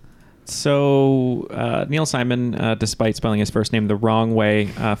 So Neil Simon, despite spelling his first name the wrong way,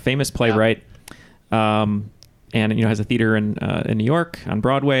 famous playwright, and has a theater in New York on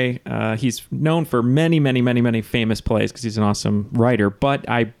Broadway. He's known for many famous plays because he's an awesome writer. But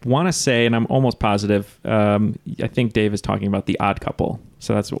I want to say, and I'm almost positive, I think Dave is talking about The Odd Couple.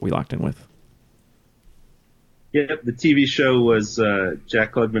 So that's what we locked in with. Yep, the TV show was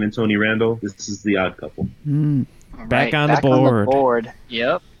Jack Klugman and Tony Randall. This is The Odd Couple. Back on the board.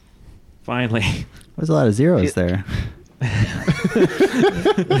 Yep. Finally. There's a lot of zeros there.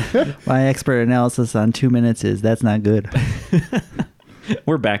 My expert analysis on 2 minutes is that's not good.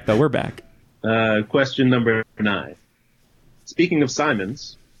 We're back, though. We're back. Question number 9. Speaking of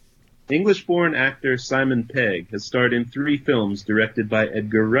Simons, English-born actor Simon Pegg has starred in 3 films directed by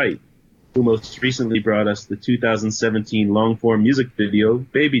Edgar Wright, who most recently brought us the 2017 long-form music video,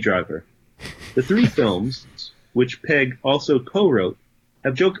 Baby Driver. The 3 films, which Pegg also co-wrote,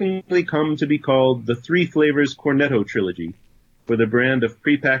 have jokingly come to be called the Three Flavors Cornetto Trilogy, for the brand of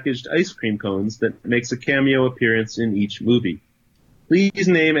prepackaged ice cream cones that makes a cameo appearance in each movie. Please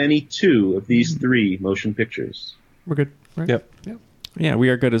name any 2 of these 3 motion pictures. We're good, right? Yep. Yeah, we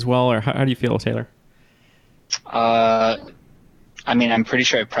are good as well. Or how do you feel, Taylor? I mean, I'm pretty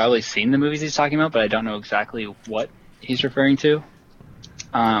sure I've probably seen the movies he's talking about, but I don't know exactly what he's referring to.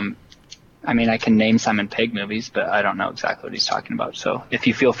 I mean, I can name Simon Pegg movies, but I don't know exactly what he's talking about. So if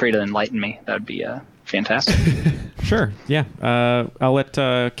you feel free to enlighten me, that would be fantastic. Sure, yeah. I'll let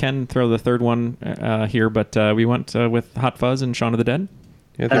Ken throw the third one here, but we went with Hot Fuzz and Shaun of the Dead.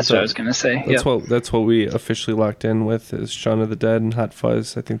 Yeah, that's what I was going to say. That's what we officially locked in with is Shaun of the Dead and Hot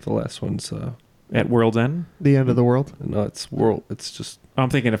Fuzz. I think the last one's... At World's End? The End of the World? No, it's just... I'm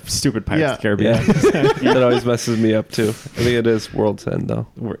thinking of stupid Pirates of the Caribbean. Yeah. That always messes me up, too. I think it is World's End, though.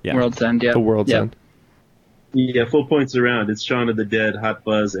 World's End, yeah. The World's End. Yeah, full points around. It's Shaun of the Dead, Hot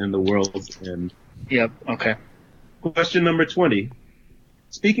Fuzz, and The World's End. Yep, okay. Question number 20.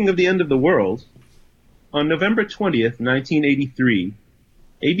 Speaking of the end of the world, on November 20th, 1983,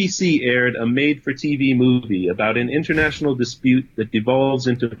 ABC aired a made-for-TV movie about an international dispute that devolves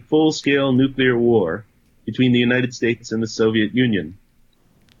into full-scale nuclear war between the United States and the Soviet Union.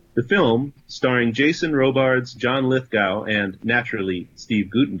 The film, starring Jason Robards, John Lithgow, and, naturally, Steve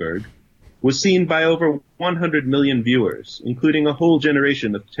Guttenberg, was seen by over 100 million viewers, including a whole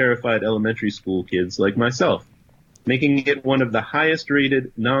generation of terrified elementary school kids like myself, making it one of the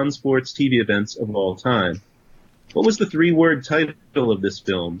highest-rated non-sports TV events of all time. What was the 3-word title of this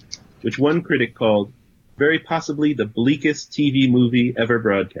film, which one critic called very possibly the bleakest TV movie ever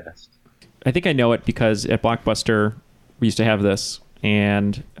broadcast? I think I know it because at Blockbuster we used to have this,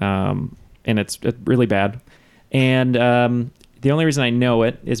 and it's really bad. And the only reason I know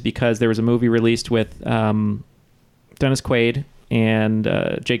it is because there was a movie released with Dennis Quaid and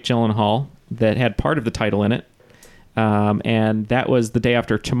Jake Gyllenhaal that had part of the title in it, and that was The Day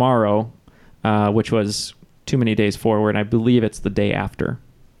After Tomorrow, which was Too Many Days Forward. I believe it's The Day After.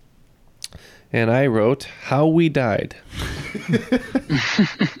 And I wrote How We Died.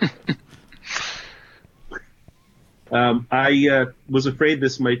 I was afraid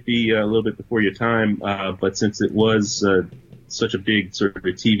this might be a little bit before your time, but since it was such a big sort of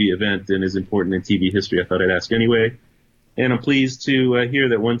a TV event and is important in TV history, I thought I'd ask anyway. And I'm pleased to hear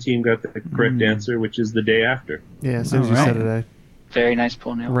that one team got the correct answer, which is The Day After. Yeah, as soon as you said it, Very nice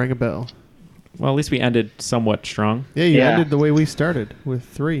pull, Neil. Rang a bell. Well, at least we ended somewhat strong. Yeah, you ended the way we started, with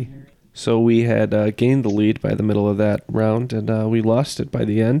 3. So we had gained the lead by the middle of that round, and we lost it by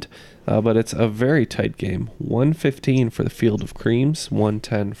the end. But it's a very tight game. 115 for the Field of Creams,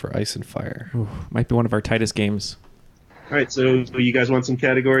 110 for Ice and Fire. Ooh, might be one of our tightest games. All right, so you guys want some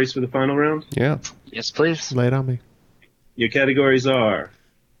categories for the final round? Yeah. Yes, please. Lay it on me. Your categories are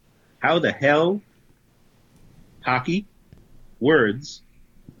How the Hell, Hockey, Words,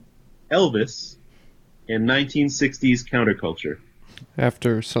 Elvis, and 1960s Counterculture.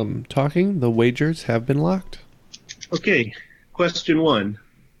 After some talking, the wagers have been locked. Okay, question 1.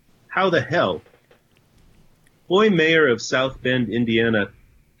 How the hell? Boy mayor of South Bend, Indiana,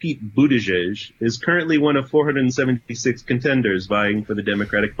 Pete Buttigieg, is currently one of 476 contenders vying for the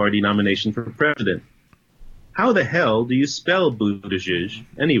Democratic Party nomination for president. How the hell do you spell Buttigieg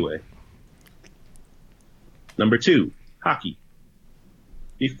anyway? Number 2, hockey.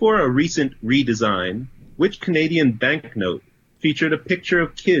 Before a recent redesign, which Canadian banknote featured a picture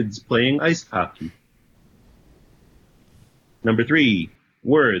of kids playing ice hockey? Number 3,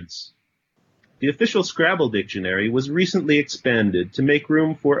 words. The official Scrabble dictionary was recently expanded to make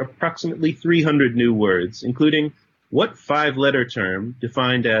room for approximately 300 new words, including what 5-letter term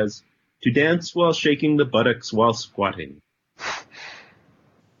defined as to dance while shaking the buttocks while squatting?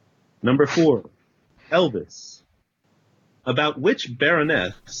 Number 4, Elvis. About which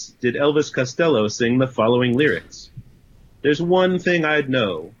Baroness did Elvis Costello sing the following lyrics? There's one thing I'd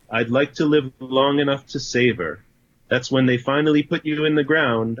know. I'd like to live long enough to save her. That's when they finally put you in the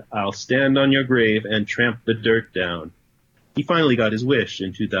ground. I'll stand on your grave and tramp the dirt down. He finally got his wish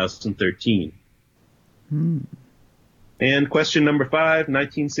in 2013. And question number 5,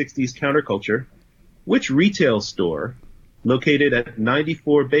 1960s counterculture. Which retail store, located at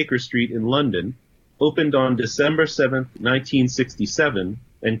 94 Baker Street in London, opened on December 7th, 1967,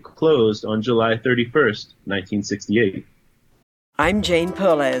 and closed on July 31st, 1968? I'm Jane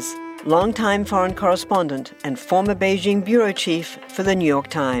Perlez, longtime foreign correspondent and former Beijing bureau chief for the New York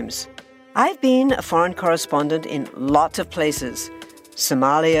Times. I've been a foreign correspondent in lots of places: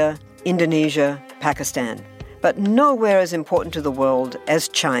 Somalia, Indonesia, Pakistan, but nowhere as important to the world as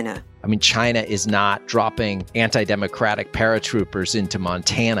China. I mean, China is not dropping anti-democratic paratroopers into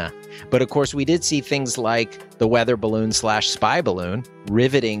Montana. But of course, we did see things like the weather balloon / spy balloon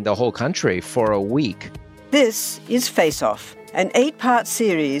riveting the whole country for a week. This is Face Off, an 8-part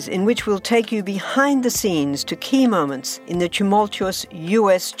series in which we'll take you behind the scenes to key moments in the tumultuous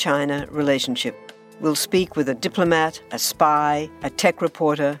U.S.-China relationship. We'll speak with a diplomat, a spy, a tech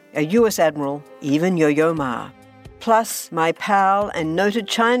reporter, a U.S. admiral, even Yo-Yo Ma. Plus, my pal and noted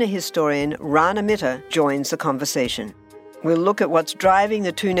China historian Rana Mitter joins the conversation. We'll look at what's driving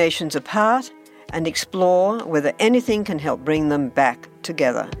the two nations apart and explore whether anything can help bring them back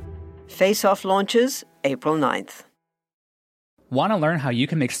together. Face Off launches April 9th. Want to learn how you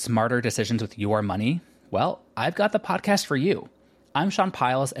can make smarter decisions with your money? Well, I've got the podcast for you. I'm Sean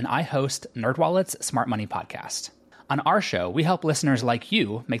Piles, and I host NerdWallet's Smart Money Podcast. On our show, we help listeners like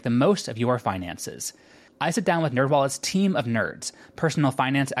you make the most of your finances. I sit down with NerdWallet's team of nerds, personal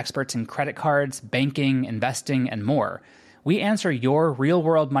finance experts in credit cards, banking, investing, and more. We answer your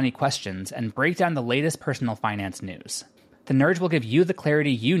real-world money questions and break down the latest personal finance news. The nerds will give you the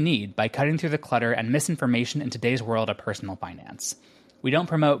clarity you need by cutting through the clutter and misinformation in today's world of personal finance. We don't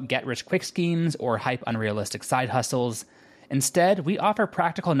promote get-rich-quick schemes or hype unrealistic side hustles. Instead, we offer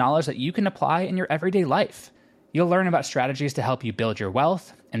practical knowledge that you can apply in your everyday life. You'll learn about strategies to help you build your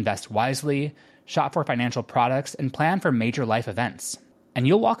wealth, invest wisely, shop for financial products, and plan for major life events. And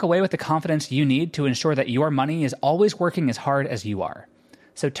you'll walk away with the confidence you need to ensure that your money is always working as hard as you are.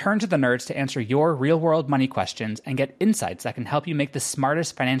 So turn to the nerds to answer your real-world money questions and get insights that can help you make the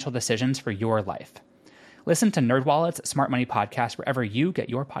smartest financial decisions for your life. Listen to NerdWallet's Smart Money Podcast wherever you get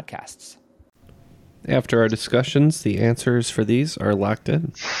your podcasts. After our discussions, the answers for these are locked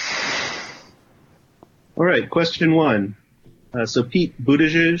in. All right, question 1. So Pete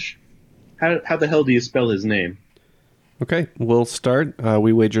Buttigieg, how the hell do you spell his name? Okay, we'll start.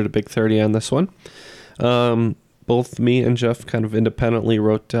 We wagered a big 30 on this one. Both me and Jeff kind of independently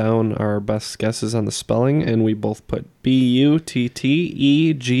wrote down our best guesses on the spelling, and we both put Buttigieg.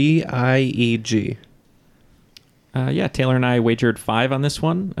 Yeah, Taylor and I wagered 5 on this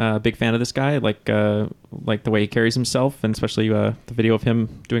one. Big fan of this guy, like the way he carries himself, and especially the video of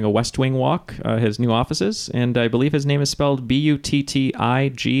him doing a West Wing walk, his new offices. And I believe his name is spelled Buttigieg.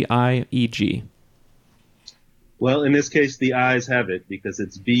 Well, in this case, the I's have it because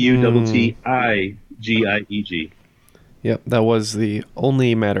it's Buttigieg. Yep, that was the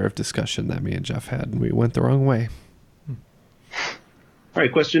only matter of discussion that me and Jeff had, and we went the wrong way. All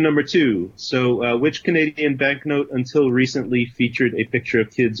right, question number 2. So, which Canadian banknote until recently featured a picture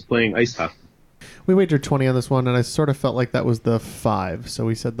of kids playing ice hockey? We wagered 20 on this one, and I sort of felt like that was the 5, so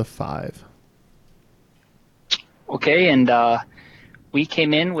we said the 5. Okay, and we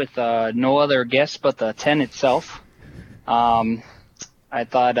came in with no other guess but the 10 itself. I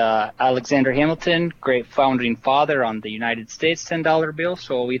thought Alexander Hamilton, great founding father on the United States $10 bill,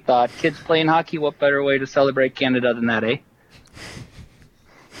 so we thought kids playing hockey, what better way to celebrate Canada than that, eh?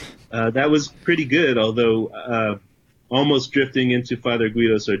 That was pretty good, although almost drifting into Father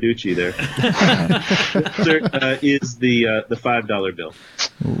Guido Sarducci there. Is the $5 bill.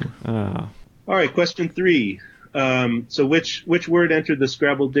 All right, question 3. So which word entered the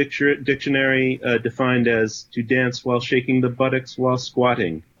Scrabble dictionary defined as to dance while shaking the buttocks while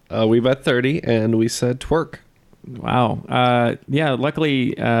squatting? We bet 30, and we said twerk. Wow. Yeah,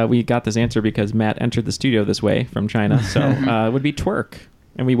 luckily we got this answer because Matt entered the studio this way from China, so it would be twerk.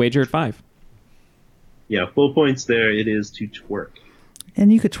 And we wagered 5. yeah, full points there. It is to twerk.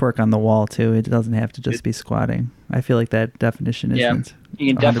 And you could twerk on the wall too. It doesn't have to just be squatting. I feel like that definition isn't.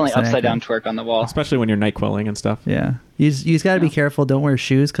 You can definitely 100% upside down accurate. twerk on the wall. Especially when you're night quelling and stuff. Yeah. You just got to be careful. Don't wear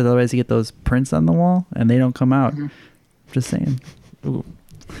shoes because otherwise you get those prints on the wall and they don't come out. Just saying. Ooh,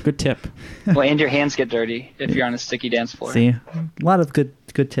 good tip. Well, and your hands get dirty if you're on a sticky dance floor. See, a lot of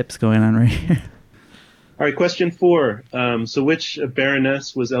good tips going on right here. All right, question 4. So which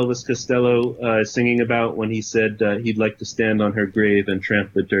Baroness was Elvis Costello singing about when he said he'd like to stand on her grave and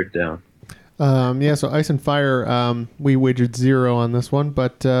tramp the dirt down? So Ice and Fire, we wagered 0 on this one,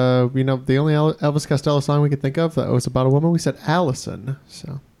 but the only Elvis Costello song we could think of that was about a woman, we said Allison.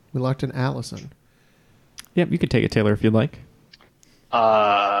 So we locked in Allison. Yep, you could take it, Taylor, if you'd like.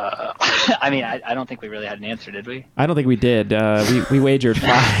 I mean, I don't think we really had an answer, did we? I don't think we did. We wagered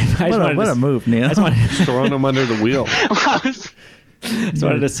 5. What a move, Neil. Throwing him under the wheel. Just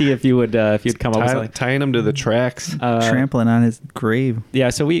wanted to see if you'd come up with something. Tying him to the tracks. Trampling on his grave. Yeah,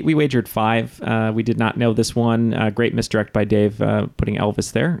 so we wagered 5. We did not know this one. Great misdirect by Dave putting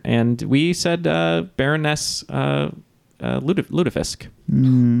Elvis there. And we said Baroness Lutefisk.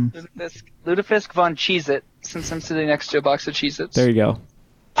 Lutefisk von Cheez-It, since I'm sitting next to a box of Cheez-Its. There you go.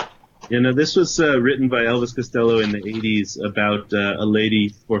 This was written by Elvis Costello in the 80s about a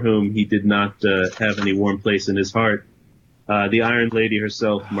lady for whom he did not have any warm place in his heart. The Iron Lady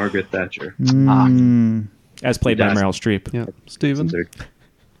herself, Margaret Thatcher. As played by Meryl Streep. Yeah, Steven.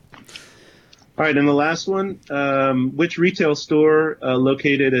 All right, and the last one. Which retail store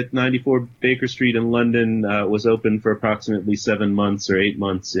located at 94 Baker Street in London was open for approximately 7 months or 8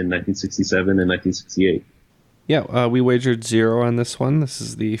 months in 1967 and 1968? Yeah, we wagered 0 on this one. This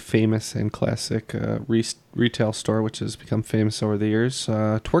is the famous and classic retail store, which has become famous over the years.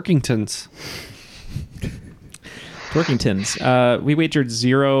 Twerkingtons. Twerkingtons. We wagered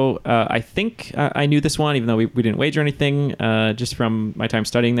 0. I think I knew this one, even though we didn't wager anything, just from my time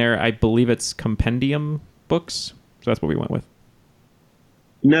studying there. I believe it's Compendium Books, so that's what we went with.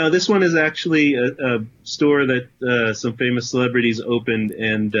 No, this one is actually a store that some famous celebrities opened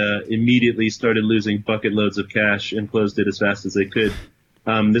and immediately started losing bucket loads of cash and closed it as fast as they could.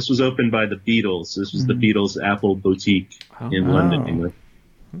 This was opened by the Beatles. This was the Beatles Apple Boutique in London, England.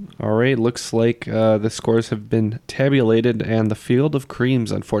 All right, looks like the scores have been tabulated, and the Field of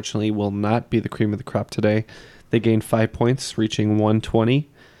Creams, unfortunately, will not be the cream of the crop today. They gained 5 points, reaching 120,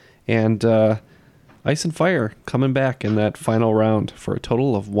 and Ice and Fire coming back in that final round for a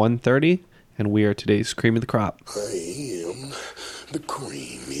total of 130, and we are today's cream of the crop. I am the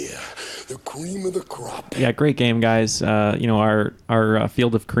cream, the cream of the crop. Yeah, great game, guys. Our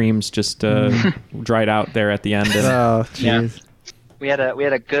Field of Creams just dried out there at the end. Oh, jeez. Yeah. We had a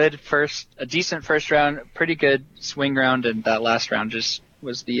decent first round, pretty good swing round, and that last round just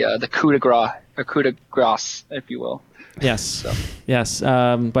was the coup de grace, if you will. Yes, yes.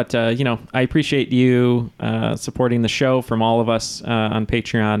 But I appreciate you supporting the show from all of us on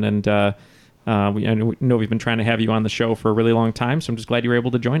Patreon, and I know we've been trying to have you on the show for a really long time, so I'm just glad you were able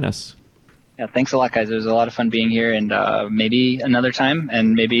to join us. Yeah, thanks a lot, guys. It was a lot of fun being here, and maybe another time,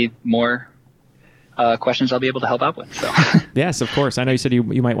 and maybe more questions I'll be able to help out with. So. Yes, of course. I know you said you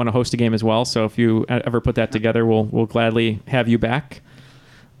might want to host a game as well, so if you ever put that together, we'll gladly have you back.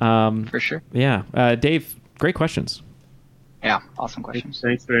 For sure. Yeah. Dave, great questions. Yeah, awesome questions.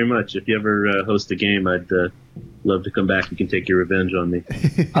 Thanks very much. If you ever host a game, I'd love to come back. You can take your revenge on me.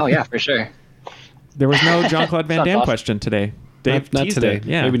 Oh, yeah, for sure. There was no Jean-Claude Van Damme awesome. question today. Dave not teased today. it.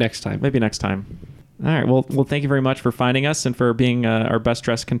 Yeah. Maybe next time. All right. Well, thank you very much for finding us and for being our best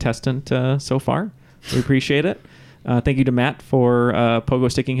dressed contestant so far. We appreciate it. Thank you to Matt for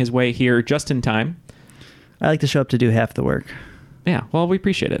pogo sticking his way here just in time. I like to show up to do half the work. Yeah, well, we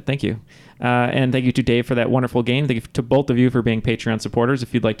appreciate it. Thank you. And thank you to Dave for that wonderful game. Thank you to both of you for being Patreon supporters.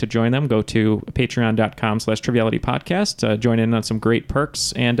 If you'd like to join them, go to patreon.com/trivialitypodcast. Join in on some great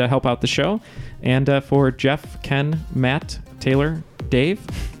perks and help out the show. And for Jeff, Ken, Matt, Taylor, Dave,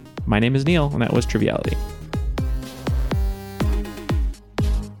 my name is Neil, and that was Triviality.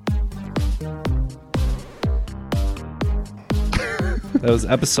 That was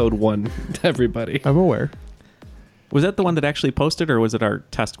episode 1, everybody. I'm aware. Was that the one that actually posted, or was it our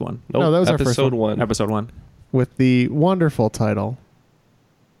test one? No, that was our first episode 1. Episode 1. With the wonderful title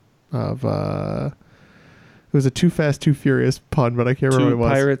of it was a Too Fast, Too Furious pun, but I can't remember what it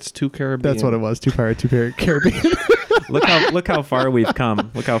was. 2 Pirates, 2 Caribbean. That's what it was. 2 Pirates, 2 Caribbean. Look how far we've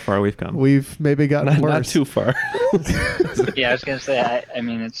come. We've maybe gotten worse. Not too far. Yeah, I was gonna say. I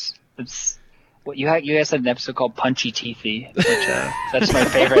mean, it's. What you guys had an episode called Punchy Teethy, which that's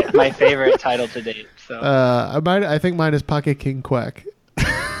my favorite title to date. So I think mine is Pocket King Quack.